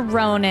 Professor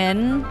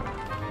Ronan.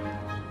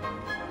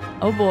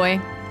 Oh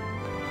boy.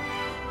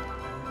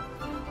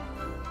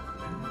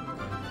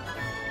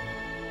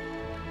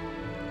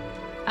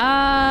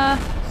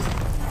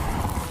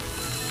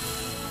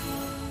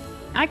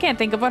 I can't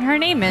think of what her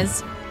name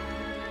is.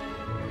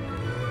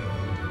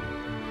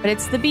 But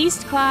it's the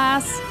Beast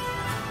class.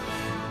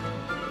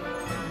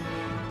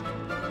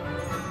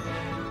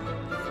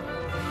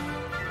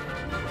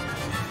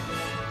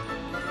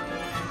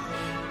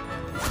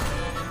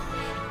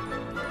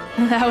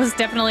 That was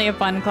definitely a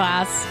fun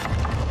class.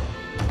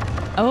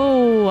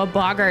 Oh, a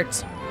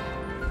boggart.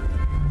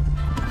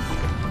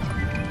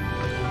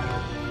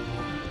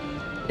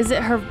 Is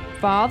it her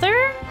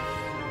father?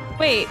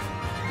 Wait.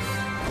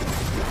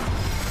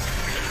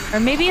 Or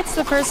maybe it's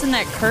the person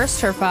that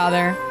cursed her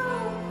father.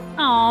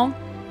 Aw.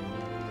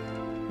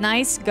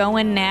 Nice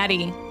going,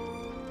 Natty.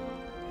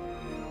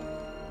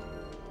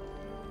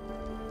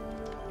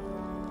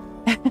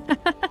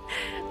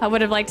 I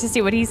would have liked to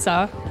see what he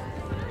saw.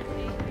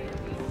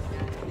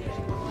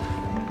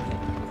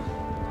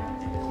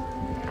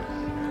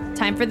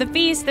 Time for the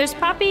feast. There's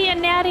Poppy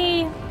and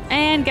Natty.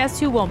 And guess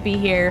who won't be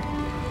here?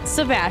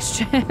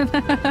 Sebastian.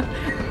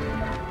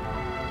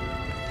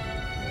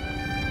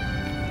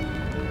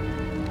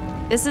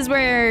 This is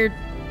where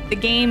the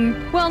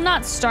game, well,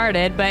 not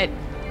started, but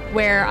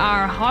where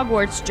our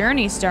Hogwarts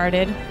journey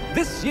started.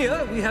 This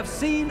year, we have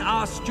seen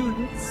our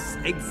students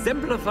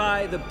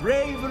exemplify the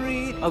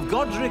bravery of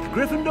Godric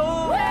Gryffindor.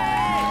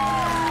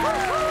 Allow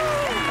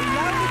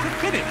me to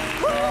finish.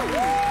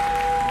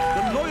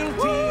 The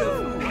loyalty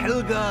of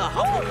Helga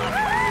Hufflepuff.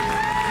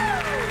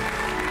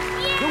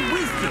 The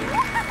wisdom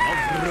of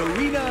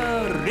Rowena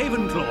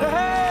Ravenclaw.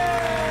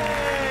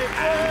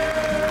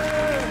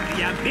 And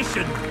the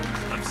ambition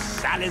of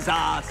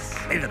Salazar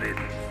Slytherin.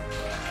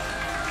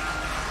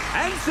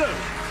 And so,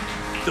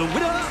 the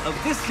winner of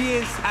this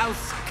year's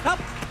House Cup...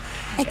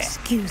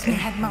 Excuse me,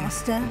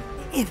 Headmaster,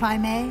 if I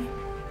may.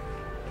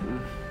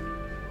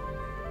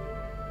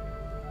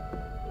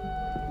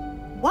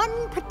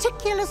 One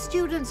particular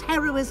student's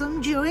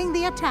heroism during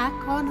the attack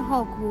on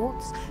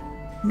Hogwarts,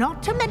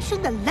 not to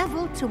mention the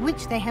level to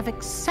which they have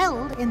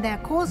excelled in their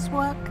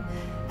coursework,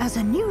 as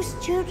a new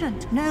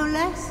student, no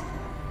less.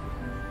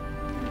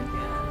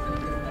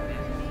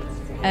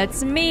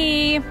 That's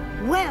me.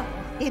 Well,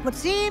 it would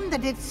seem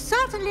that it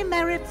certainly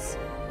merits,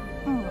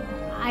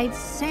 I'd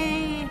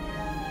say,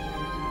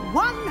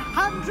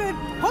 100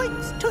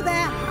 points to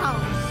their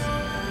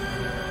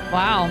house.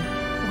 Wow.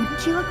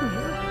 Wouldn't you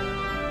agree?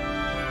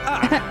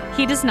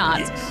 He does not.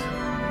 Yes.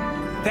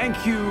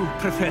 Thank you,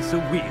 Professor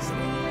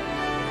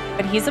Weasley.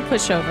 But he's a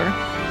pushover.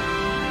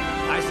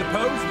 I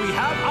suppose we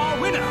have our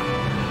winner.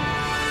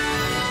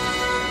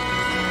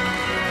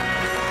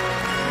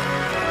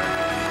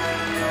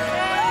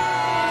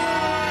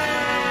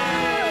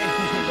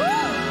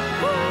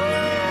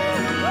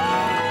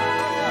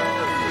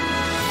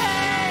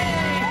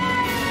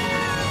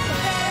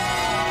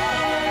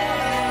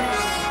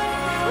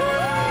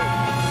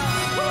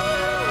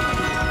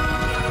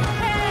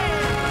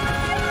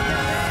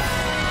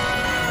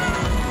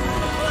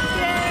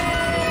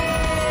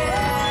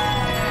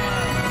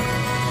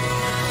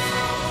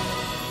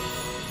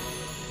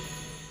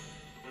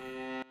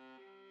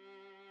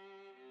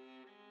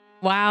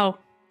 Wow.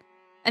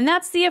 And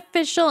that's the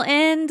official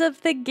end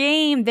of the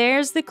game.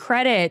 There's the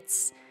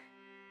credits.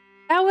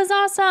 That was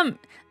awesome.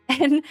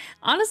 And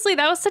honestly,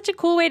 that was such a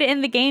cool way to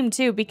end the game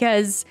too,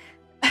 because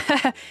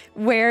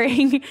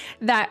wearing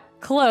that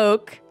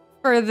cloak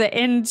for the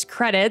end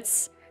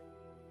credits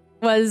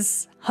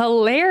was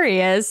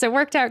hilarious. It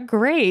worked out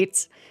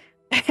great.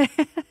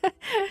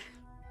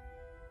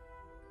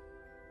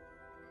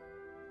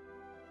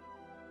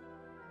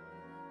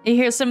 You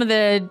hear some of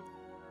the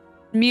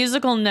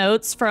musical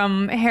notes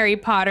from Harry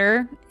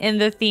Potter in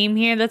the theme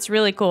here. That's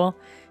really cool.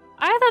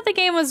 I thought the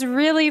game was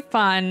really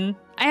fun.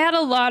 I had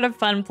a lot of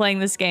fun playing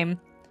this game.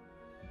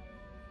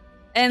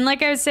 And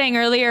like I was saying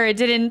earlier, it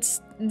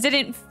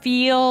didn't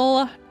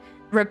feel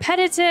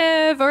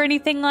repetitive or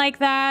anything like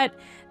that.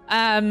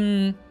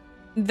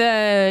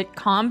 The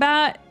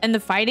combat and the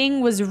fighting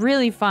was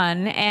really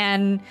fun,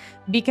 and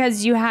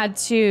because you had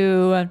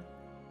to,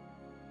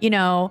 you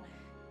know,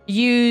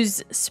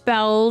 use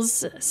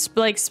spells,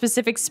 like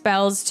specific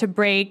spells to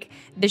break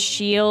the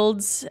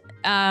shields,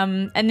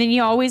 and then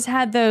you always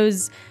had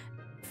those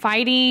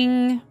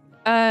fighting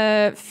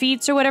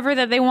feats or whatever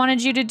that they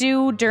wanted you to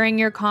do during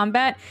your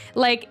combat.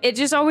 Like, it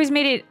just always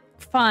made it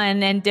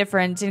fun and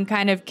different and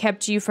kind of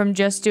kept you from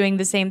just doing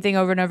the same thing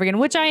over and over again,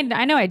 which I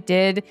know I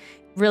did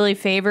really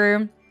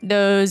favor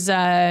those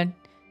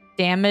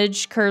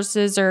damage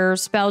curses or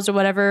spells or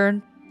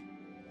whatever,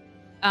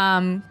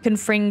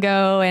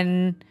 Confringo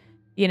and,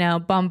 you know,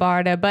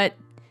 Bombarda. But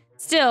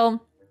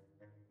still,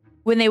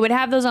 when they would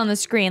have those on the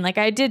screen, like,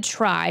 I did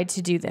try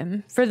to do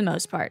them for the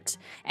most part,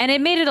 and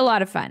it made it a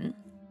lot of fun.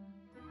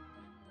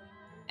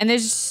 And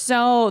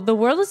the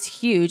world is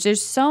huge.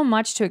 There's so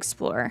much to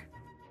explore.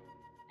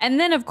 And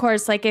then, of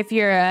course, like, if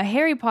you're a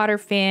Harry Potter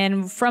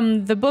fan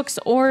from the books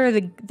or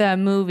the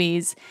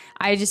movies,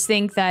 I just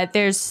think that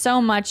there's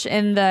so much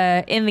in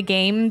the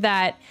game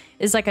that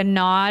is like a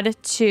nod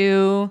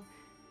to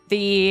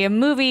the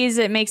movies.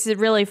 It makes it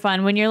really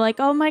fun when you're like,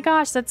 oh my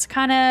gosh, that's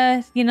kind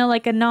of, you know,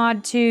 like a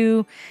nod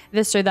to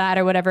this or that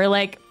or whatever.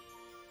 Like,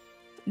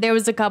 there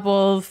was a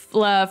couple of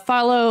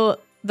Follow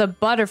the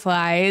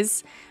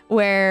Butterflies,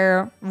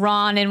 where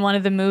Ron in one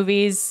of the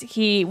movies,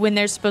 when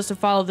they're supposed to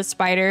follow the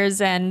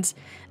spiders, and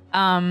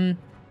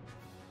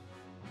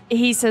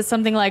he says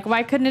something like,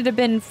 why couldn't it have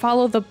been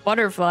Follow the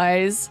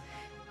Butterflies?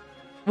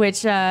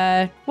 Which,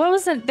 what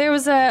was it? There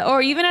was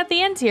or even at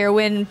the end here,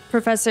 when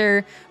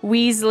Professor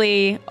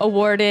Weasley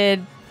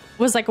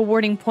was like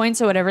awarding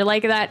points or whatever,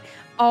 like, that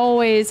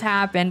always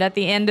happened at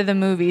the end of the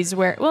movies,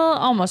 where, well,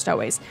 almost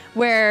always,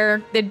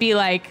 where they'd be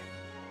like,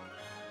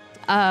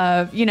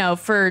 you know,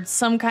 for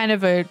some kind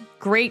of a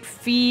great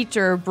feat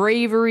or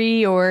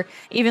bravery, or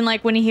even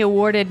like when he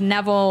awarded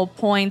Neville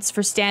points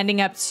for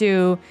standing up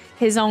to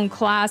his own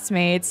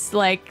classmates,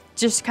 like,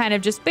 just kind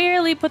of just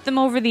barely put them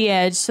over the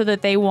edge so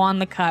that they won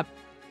the cup.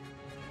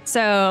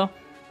 So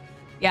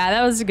yeah,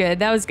 that was good.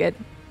 That was good.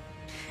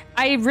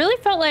 I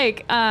really felt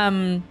like,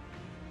 I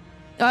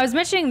was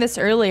mentioning this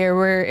earlier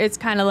where it's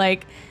kind of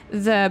like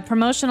the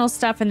promotional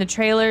stuff in the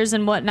trailers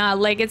and whatnot.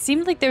 Like, it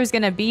seemed like there was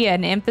going to be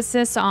an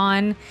emphasis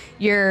on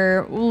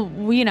your,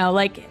 you know,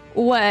 like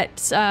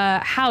what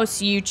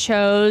house you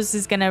chose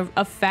is going to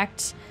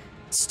affect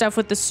stuff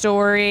with the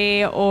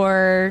story,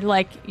 or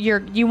like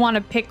you want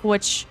to pick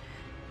which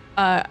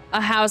a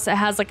house that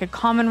has like a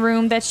common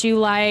room that you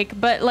like.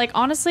 But like,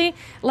 honestly,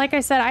 like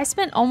I said, I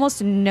spent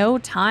almost no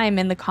time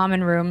in the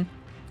common room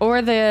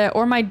or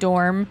my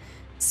dorm.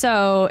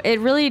 So it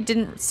really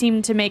didn't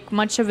seem to make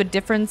much of a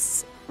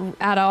difference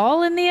at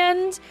all in the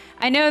end.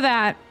 I know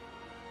that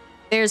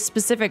there's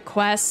specific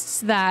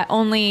quests that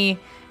only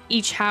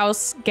each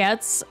house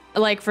gets.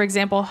 Like, for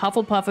example,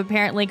 Hufflepuff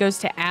apparently goes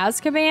to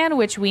Azkaban,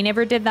 which we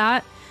never did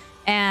that.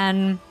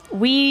 And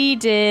we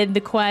did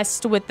the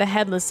quest with the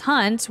Headless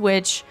Hunt,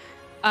 which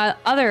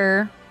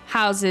other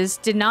houses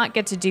did not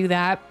get to do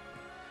that,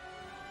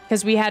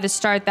 because we had to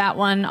start that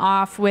one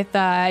off with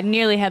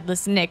Nearly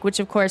Headless Nick, which,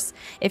 of course,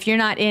 if you're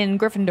not in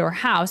Gryffindor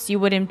House, you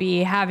wouldn't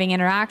be having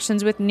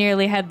interactions with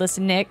Nearly Headless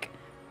Nick.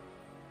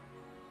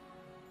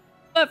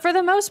 But for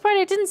the most part,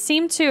 it didn't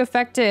seem to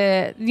affect,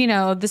 you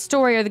know, the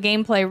story or the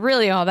gameplay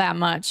really all that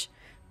much.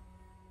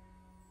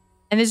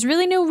 And there's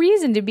really no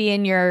reason to be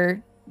in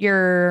your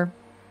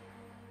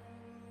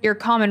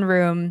common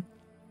room.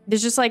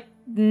 There's just like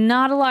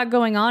not a lot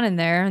going on in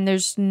there, and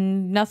there's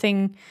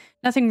nothing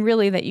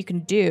really that you can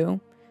do.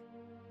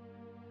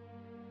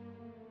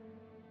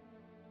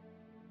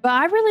 But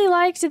I really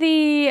liked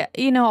the,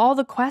 you know, all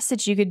the quests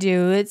that you could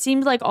do. It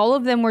seemed like all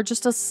of them were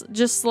just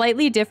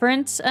slightly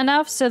different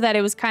enough so that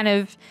it was kind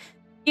of,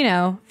 you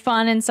know,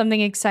 fun and something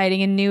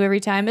exciting and new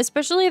every time,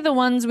 especially the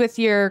ones with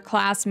your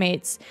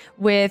classmates,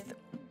 with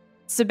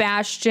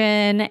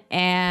Sebastian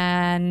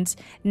and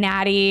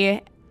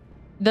Natty,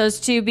 those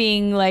two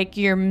being like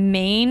your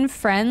main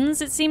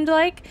friends, it seemed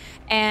like.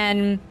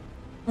 And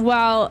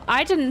while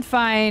I didn't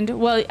find,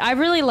 well, I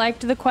really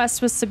liked the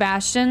quest with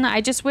Sebastian,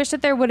 I just wish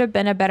that there would have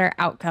been a better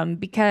outcome,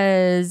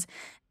 because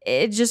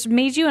it just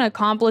made you an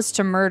accomplice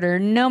to murder.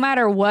 No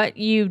matter what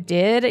you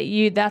did,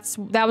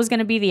 that was going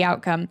to be the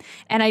outcome.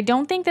 And I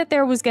don't think that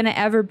there was going to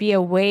ever be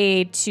a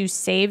way to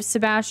save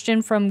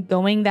Sebastian from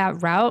going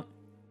that route.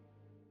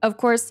 Of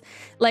course,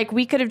 like,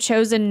 we could have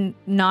chosen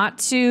not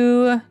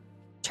to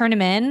turn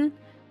him in,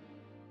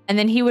 and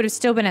then he would have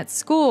still been at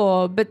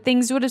school, but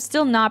things would have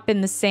still not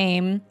been the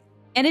same.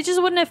 And it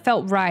just wouldn't have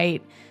felt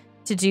right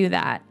to do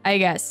that, I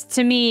guess.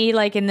 To me,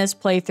 like in this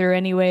playthrough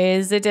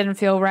anyways, it didn't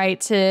feel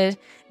right to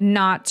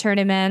not turn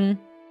him in.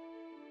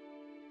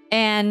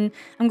 And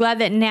I'm glad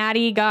that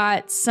Natty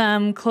got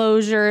some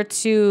closure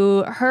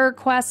to her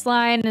quest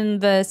line and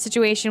the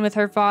situation with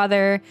her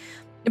father.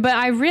 But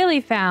I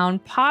really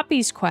found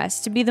Poppy's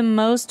quest to be the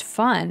most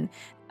fun.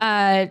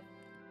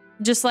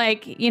 Just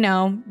like, you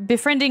know,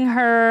 befriending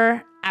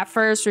her at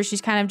first, where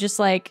she's kind of just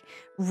like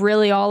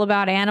really all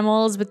about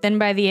animals, but then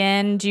by the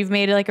end you've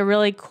made like a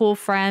really cool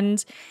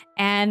friend.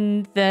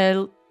 And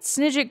the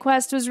Snidget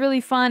quest was really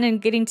fun, and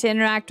getting to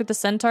interact with the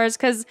centaurs,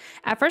 because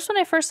at first when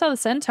I first saw the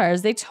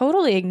centaurs, they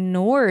totally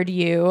ignored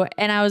you,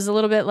 and I was a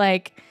little bit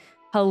like,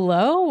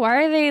 hello,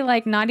 why are they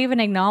like not even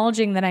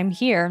acknowledging that I'm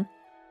here?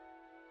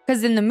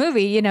 Because in the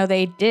movie, you know,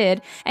 they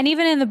did, and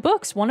even in the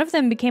books, one of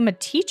them became a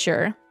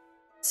teacher.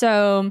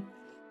 So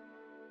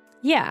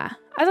yeah,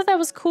 I thought that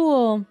was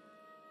cool.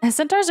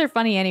 Centaurs are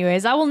funny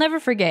anyways. I will never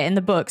forget in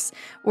the books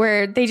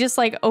where they just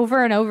like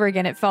over and over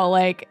again, it felt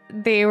like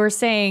they were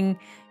saying,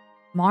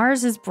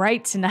 Mars is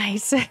bright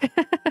tonight.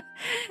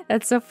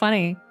 That's so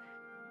funny.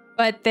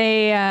 But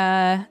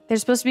they're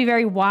supposed to be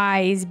very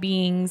wise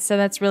beings, so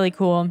that's really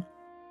cool.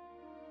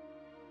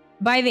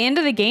 By the end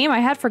of the game, I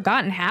had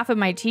forgotten half of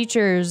my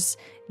teachers'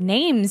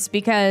 names,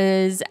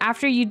 because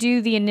after you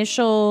do the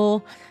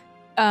initial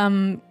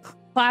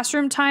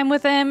classroom time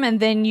with them, and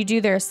then you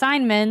do their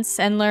assignments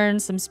and learn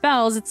some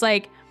spells, it's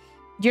like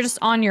you're just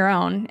on your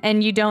own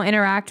and you don't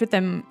interact with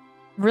them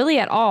really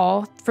at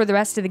all for the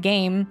rest of the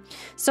game.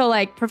 So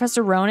like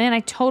Professor Ronan,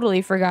 I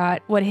totally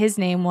forgot what his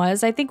name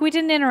was. I think we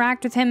didn't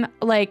interact with him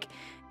like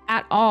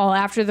at all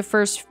after the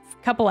first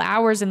couple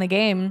hours in the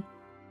game.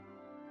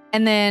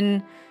 And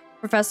then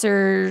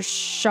Professor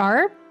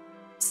Sharp,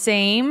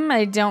 same.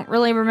 I don't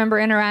really remember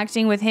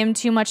interacting with him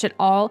too much at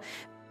all.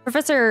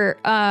 Professor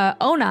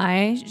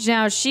Onai,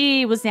 now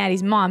she was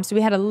Natty's mom, so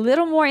we had a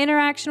little more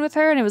interaction with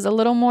her, and it was a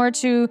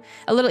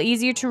little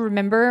easier to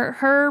remember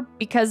her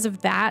because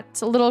of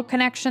that little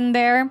connection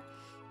there.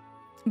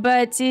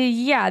 But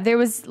yeah, there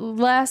was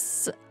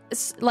less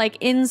like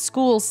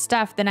in-school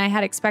stuff than I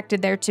had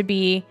expected there to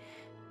be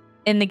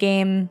in the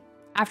game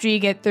after you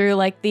get through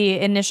like the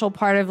initial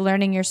part of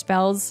learning your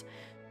spells.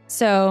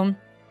 So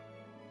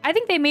I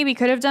think they maybe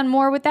could have done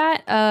more with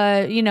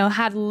that. You know,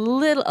 had a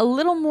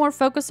little more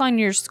focus on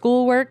your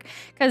schoolwork,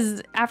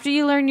 because after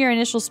you learn your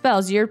initial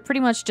spells, you're pretty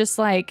much just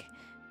like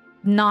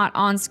not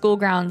on school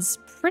grounds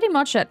pretty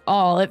much at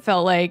all. It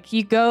felt like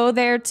you go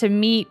there to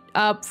meet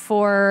up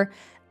for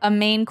a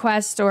main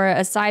quest or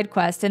a side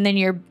quest, and then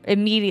you're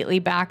immediately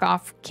back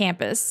off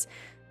campus.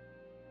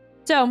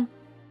 So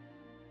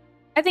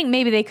I think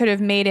maybe they could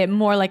have made it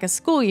more like a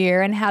school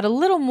year and had a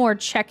little more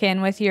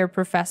check-in with your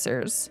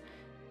professors.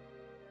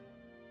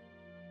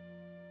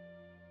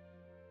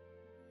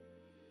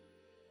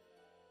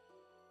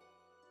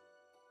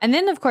 And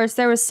then, of course,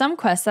 there was some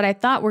quests that I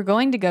thought were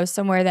going to go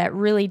somewhere that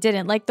really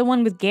didn't, like the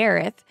one with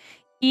Gareth.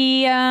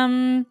 We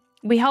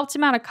helped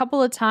him out a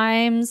couple of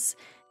times,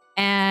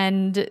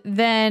 and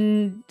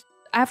then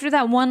after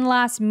that one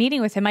last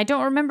meeting with him, I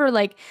don't remember,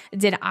 like,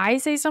 did I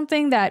say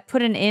something that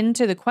put an end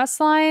to the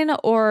quest line,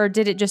 or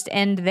did it just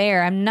end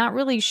there? I'm not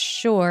really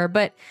sure,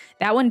 but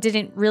that one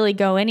didn't really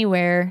go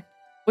anywhere,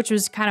 which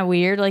was kind of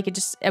weird. Like, it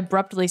just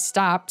abruptly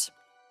stopped.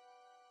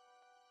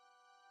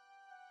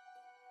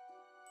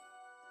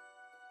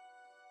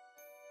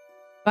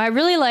 But I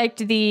really liked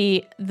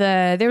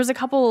there was a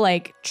couple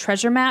like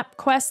treasure map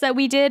quests that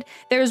we did.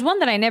 There was one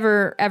that I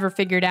never ever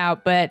figured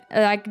out, but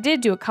I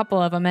did do a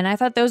couple of them, and I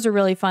thought those are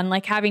really fun,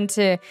 like having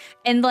to,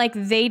 and like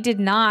they did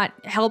not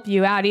help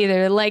you out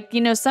either. Like, you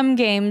know, some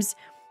games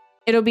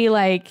it'll be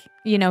like,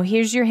 you know,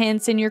 here's your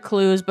hints and your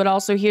clues, but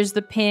also here's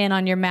the pin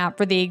on your map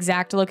for the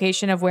exact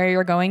location of where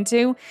you're going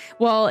to.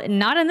 Well,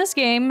 not in this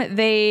game.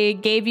 They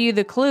gave you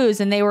the clues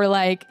and they were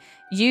like,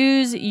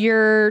 use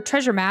your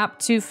treasure map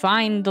to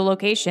find the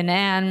location,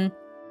 and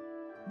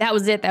that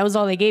was it. That was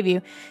all they gave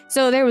you.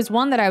 So there was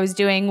one that I was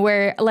doing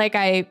where like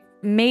I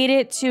made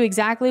it to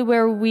exactly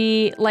where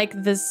we,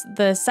 like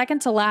the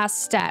second to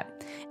last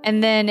step,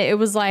 and then it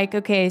was like,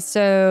 okay,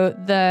 so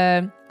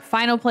the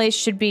final place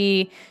should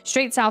be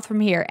straight south from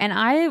here. And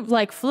I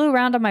like flew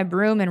around on my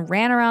broom and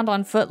ran around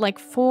on foot like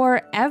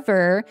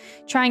forever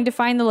trying to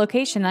find the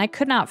location. I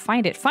could not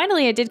find it.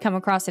 Finally, I did come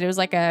across it. It was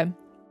like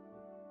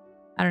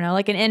I don't know,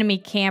 like an enemy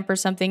camp or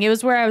something. It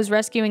was where I was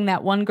rescuing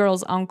that one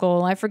girl's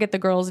uncle. I forget the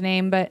girl's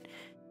name, but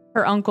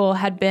her uncle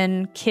had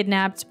been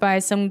kidnapped by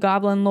some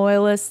goblin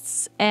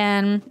loyalists,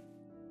 and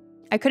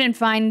I couldn't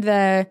find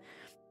the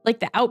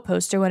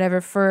outpost or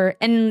whatever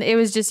and it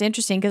was just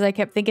interesting because I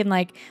kept thinking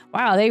like,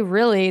 wow,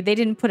 they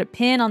didn't put a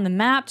pin on the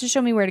map to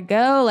show me where to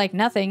go, like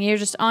nothing. You're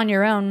just on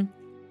your own.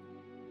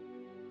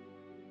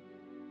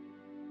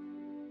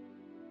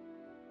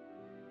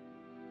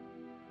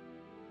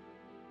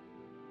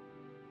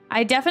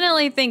 I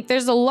definitely think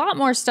there's a lot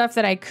more stuff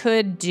that I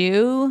could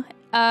do,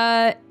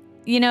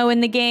 you know,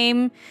 in the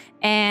game,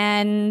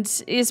 and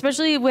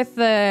especially with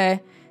the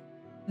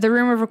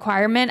room of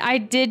requirement. I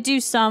did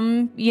do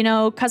some, you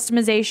know,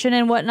 customization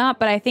and whatnot,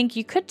 but I think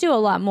you could do a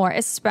lot more,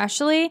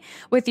 especially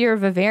with your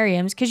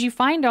vivariums, because you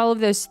find all of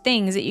those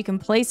things that you can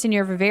place in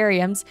your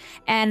vivariums,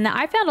 and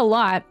I found a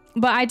lot,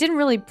 but I didn't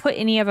really put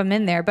any of them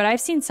in there. But I've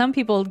seen some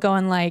people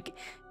going like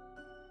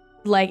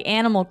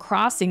Animal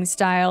Crossing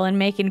style and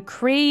making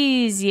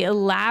crazy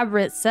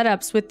elaborate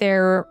setups with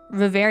their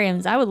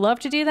vivariums. I would love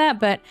to do that,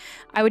 but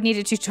I would need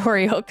a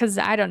tutorial because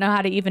I don't know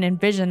how to even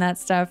envision that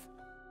stuff.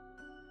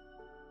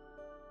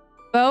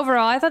 But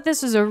overall, I thought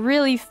this was a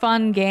really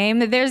fun game.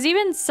 There's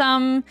even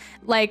some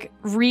like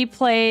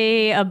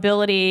replay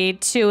ability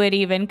to it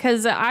even,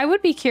 because I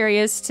would be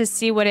curious to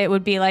see what it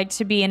would be like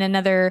to be in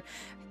another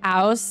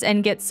house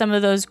and get some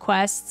of those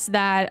quests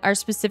that are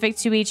specific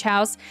to each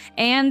house.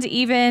 And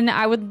even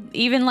I would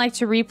even like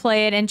to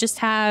replay it and just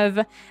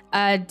have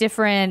a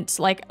different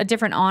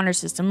honor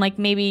system, like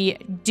maybe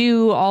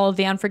do all of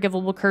the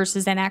unforgivable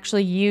curses and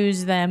actually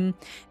use them,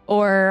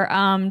 or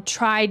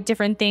try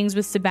different things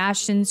with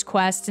Sebastian's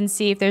quest and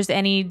see if there's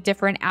any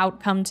different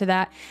outcome to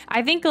that.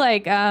 I think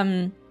like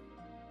I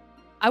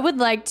would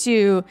like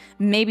to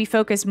maybe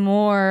focus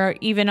more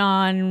even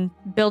on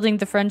building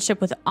the friendship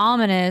with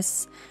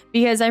Ominous,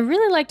 because I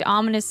really liked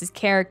Ominous's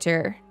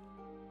character.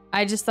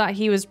 I just thought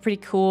he was pretty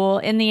cool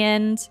in the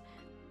end,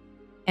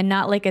 and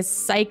not like a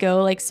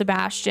psycho like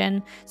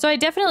Sebastian. So I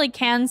definitely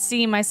can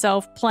see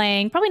myself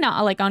playing, probably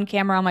not like on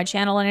camera on my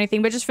channel or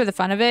anything, but just for the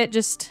fun of it,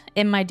 just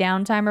in my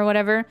downtime or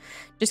whatever,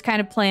 just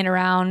kind of playing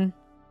around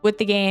with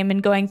the game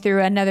and going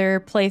through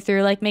another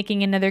playthrough, like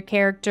making another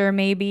character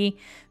maybe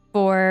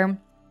for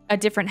a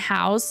different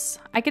house.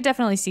 I could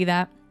definitely see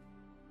that.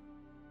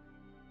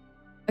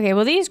 Okay,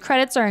 well, these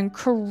credits are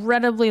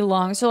incredibly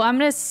long, so I'm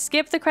gonna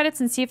skip the credits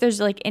and see if there's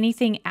like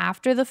anything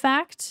after the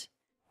fact.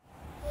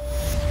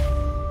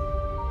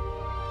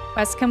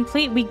 Quest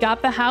complete. We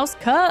got the house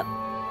cup.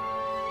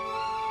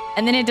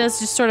 And then it does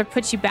just sort of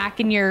put you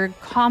back in your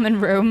common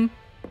room.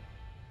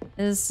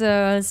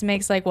 This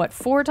makes like, what,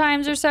 4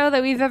 times or so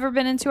that we've ever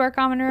been into our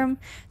common room.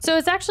 So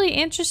it's actually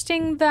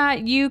interesting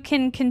that you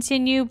can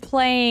continue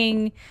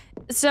playing.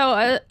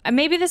 So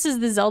maybe this is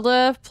the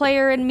Zelda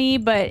player in me,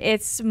 but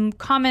it's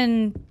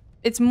common.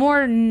 It's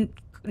more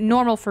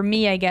normal for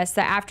me, I guess,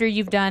 that after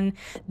you've done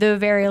the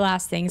very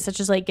last thing, such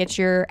as like get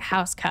your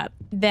house cup,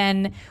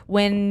 then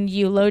when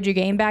you load your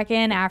game back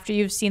in after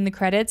you've seen the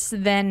credits,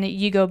 then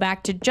you go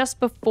back to just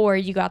before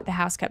you got the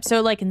house cup.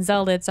 So like in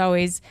Zelda, it's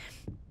always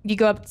you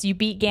go up, you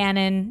beat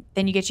Ganon,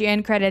 then you get your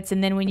end credits,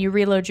 and then when you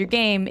reload your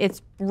game,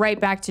 it's right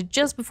back to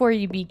just before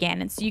you beat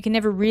Ganon. So you can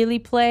never really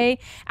play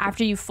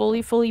after you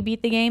fully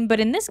beat the game. But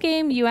in this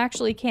game, you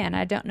actually can.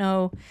 I don't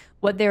know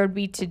what there would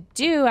be to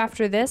do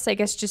after this. I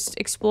guess just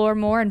explore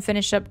more and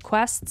finish up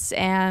quests,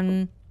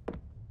 and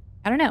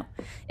I don't know.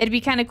 It'd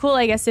be kind of cool,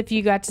 I guess, if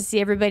you got to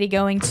see everybody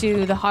going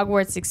to the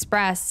Hogwarts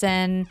Express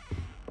and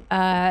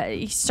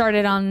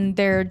started on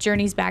their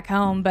journeys back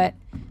home, but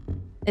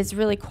it's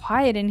really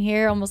quiet in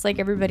here, almost like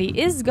everybody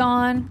is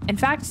gone. In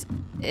fact,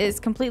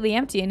 it's completely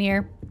empty in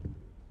here.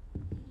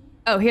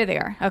 Oh, here they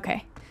are.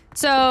 Okay.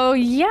 So,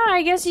 yeah,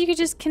 I guess you could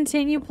just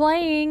continue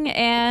playing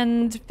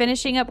and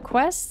finishing up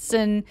quests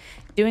and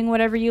doing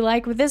whatever you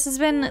like. This has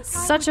been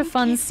such a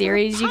fun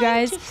series, you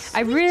guys.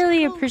 I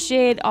really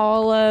appreciate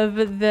all of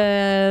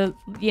the,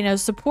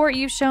 support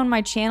you've shown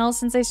my channel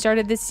since I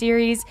started this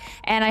series,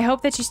 and I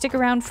hope that you stick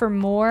around for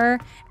more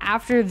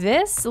after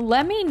this.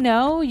 Let me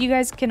know. You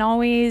guys can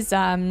always,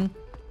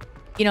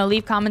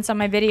 leave comments on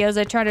my videos.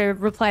 I try to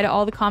reply to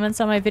all the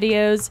comments on my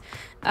videos.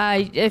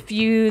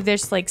 If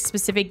there's like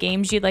specific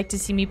games you'd like to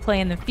see me play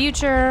in the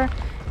future,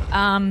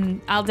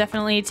 I'll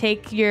definitely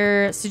take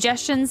your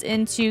suggestions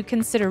into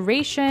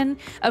consideration.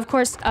 Of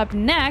course, up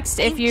next,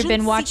 if you've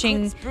been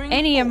watching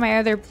any of my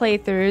other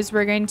playthroughs,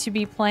 we're going to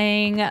be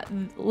playing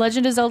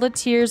Legend of Zelda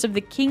Tears of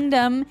the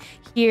Kingdom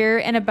here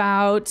in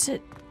about,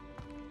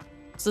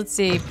 let's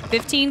see,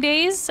 15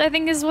 days, I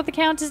think is what the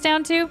count is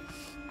down to.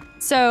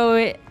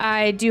 So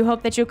I do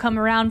hope that you'll come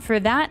around for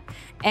that.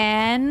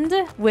 And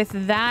with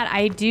that,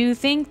 I do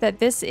think that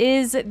this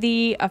is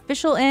the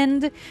official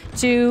end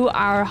to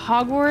our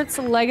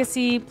Hogwarts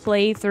Legacy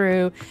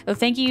playthrough. So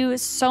thank you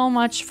so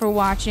much for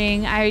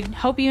watching. I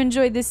hope you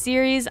enjoyed this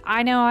series.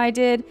 I know I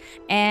did.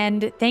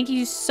 And thank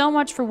you so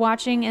much for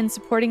watching and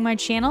supporting my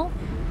channel.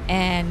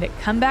 And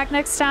come back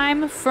next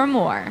time for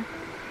more.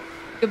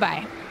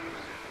 Goodbye.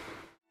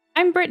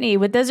 I'm Brittany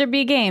with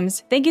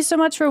DesertBeeGames. Thank you so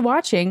much for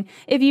watching.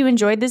 If you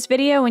enjoyed this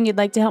video and you'd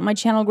like to help my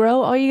channel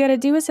grow, all you gotta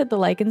do is hit the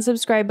like and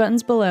subscribe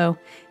buttons below.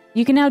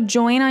 You can now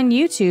join on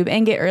YouTube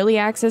and get early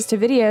access to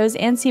videos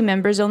and see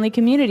members-only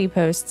community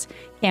posts.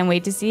 Can't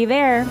wait to see you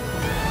there.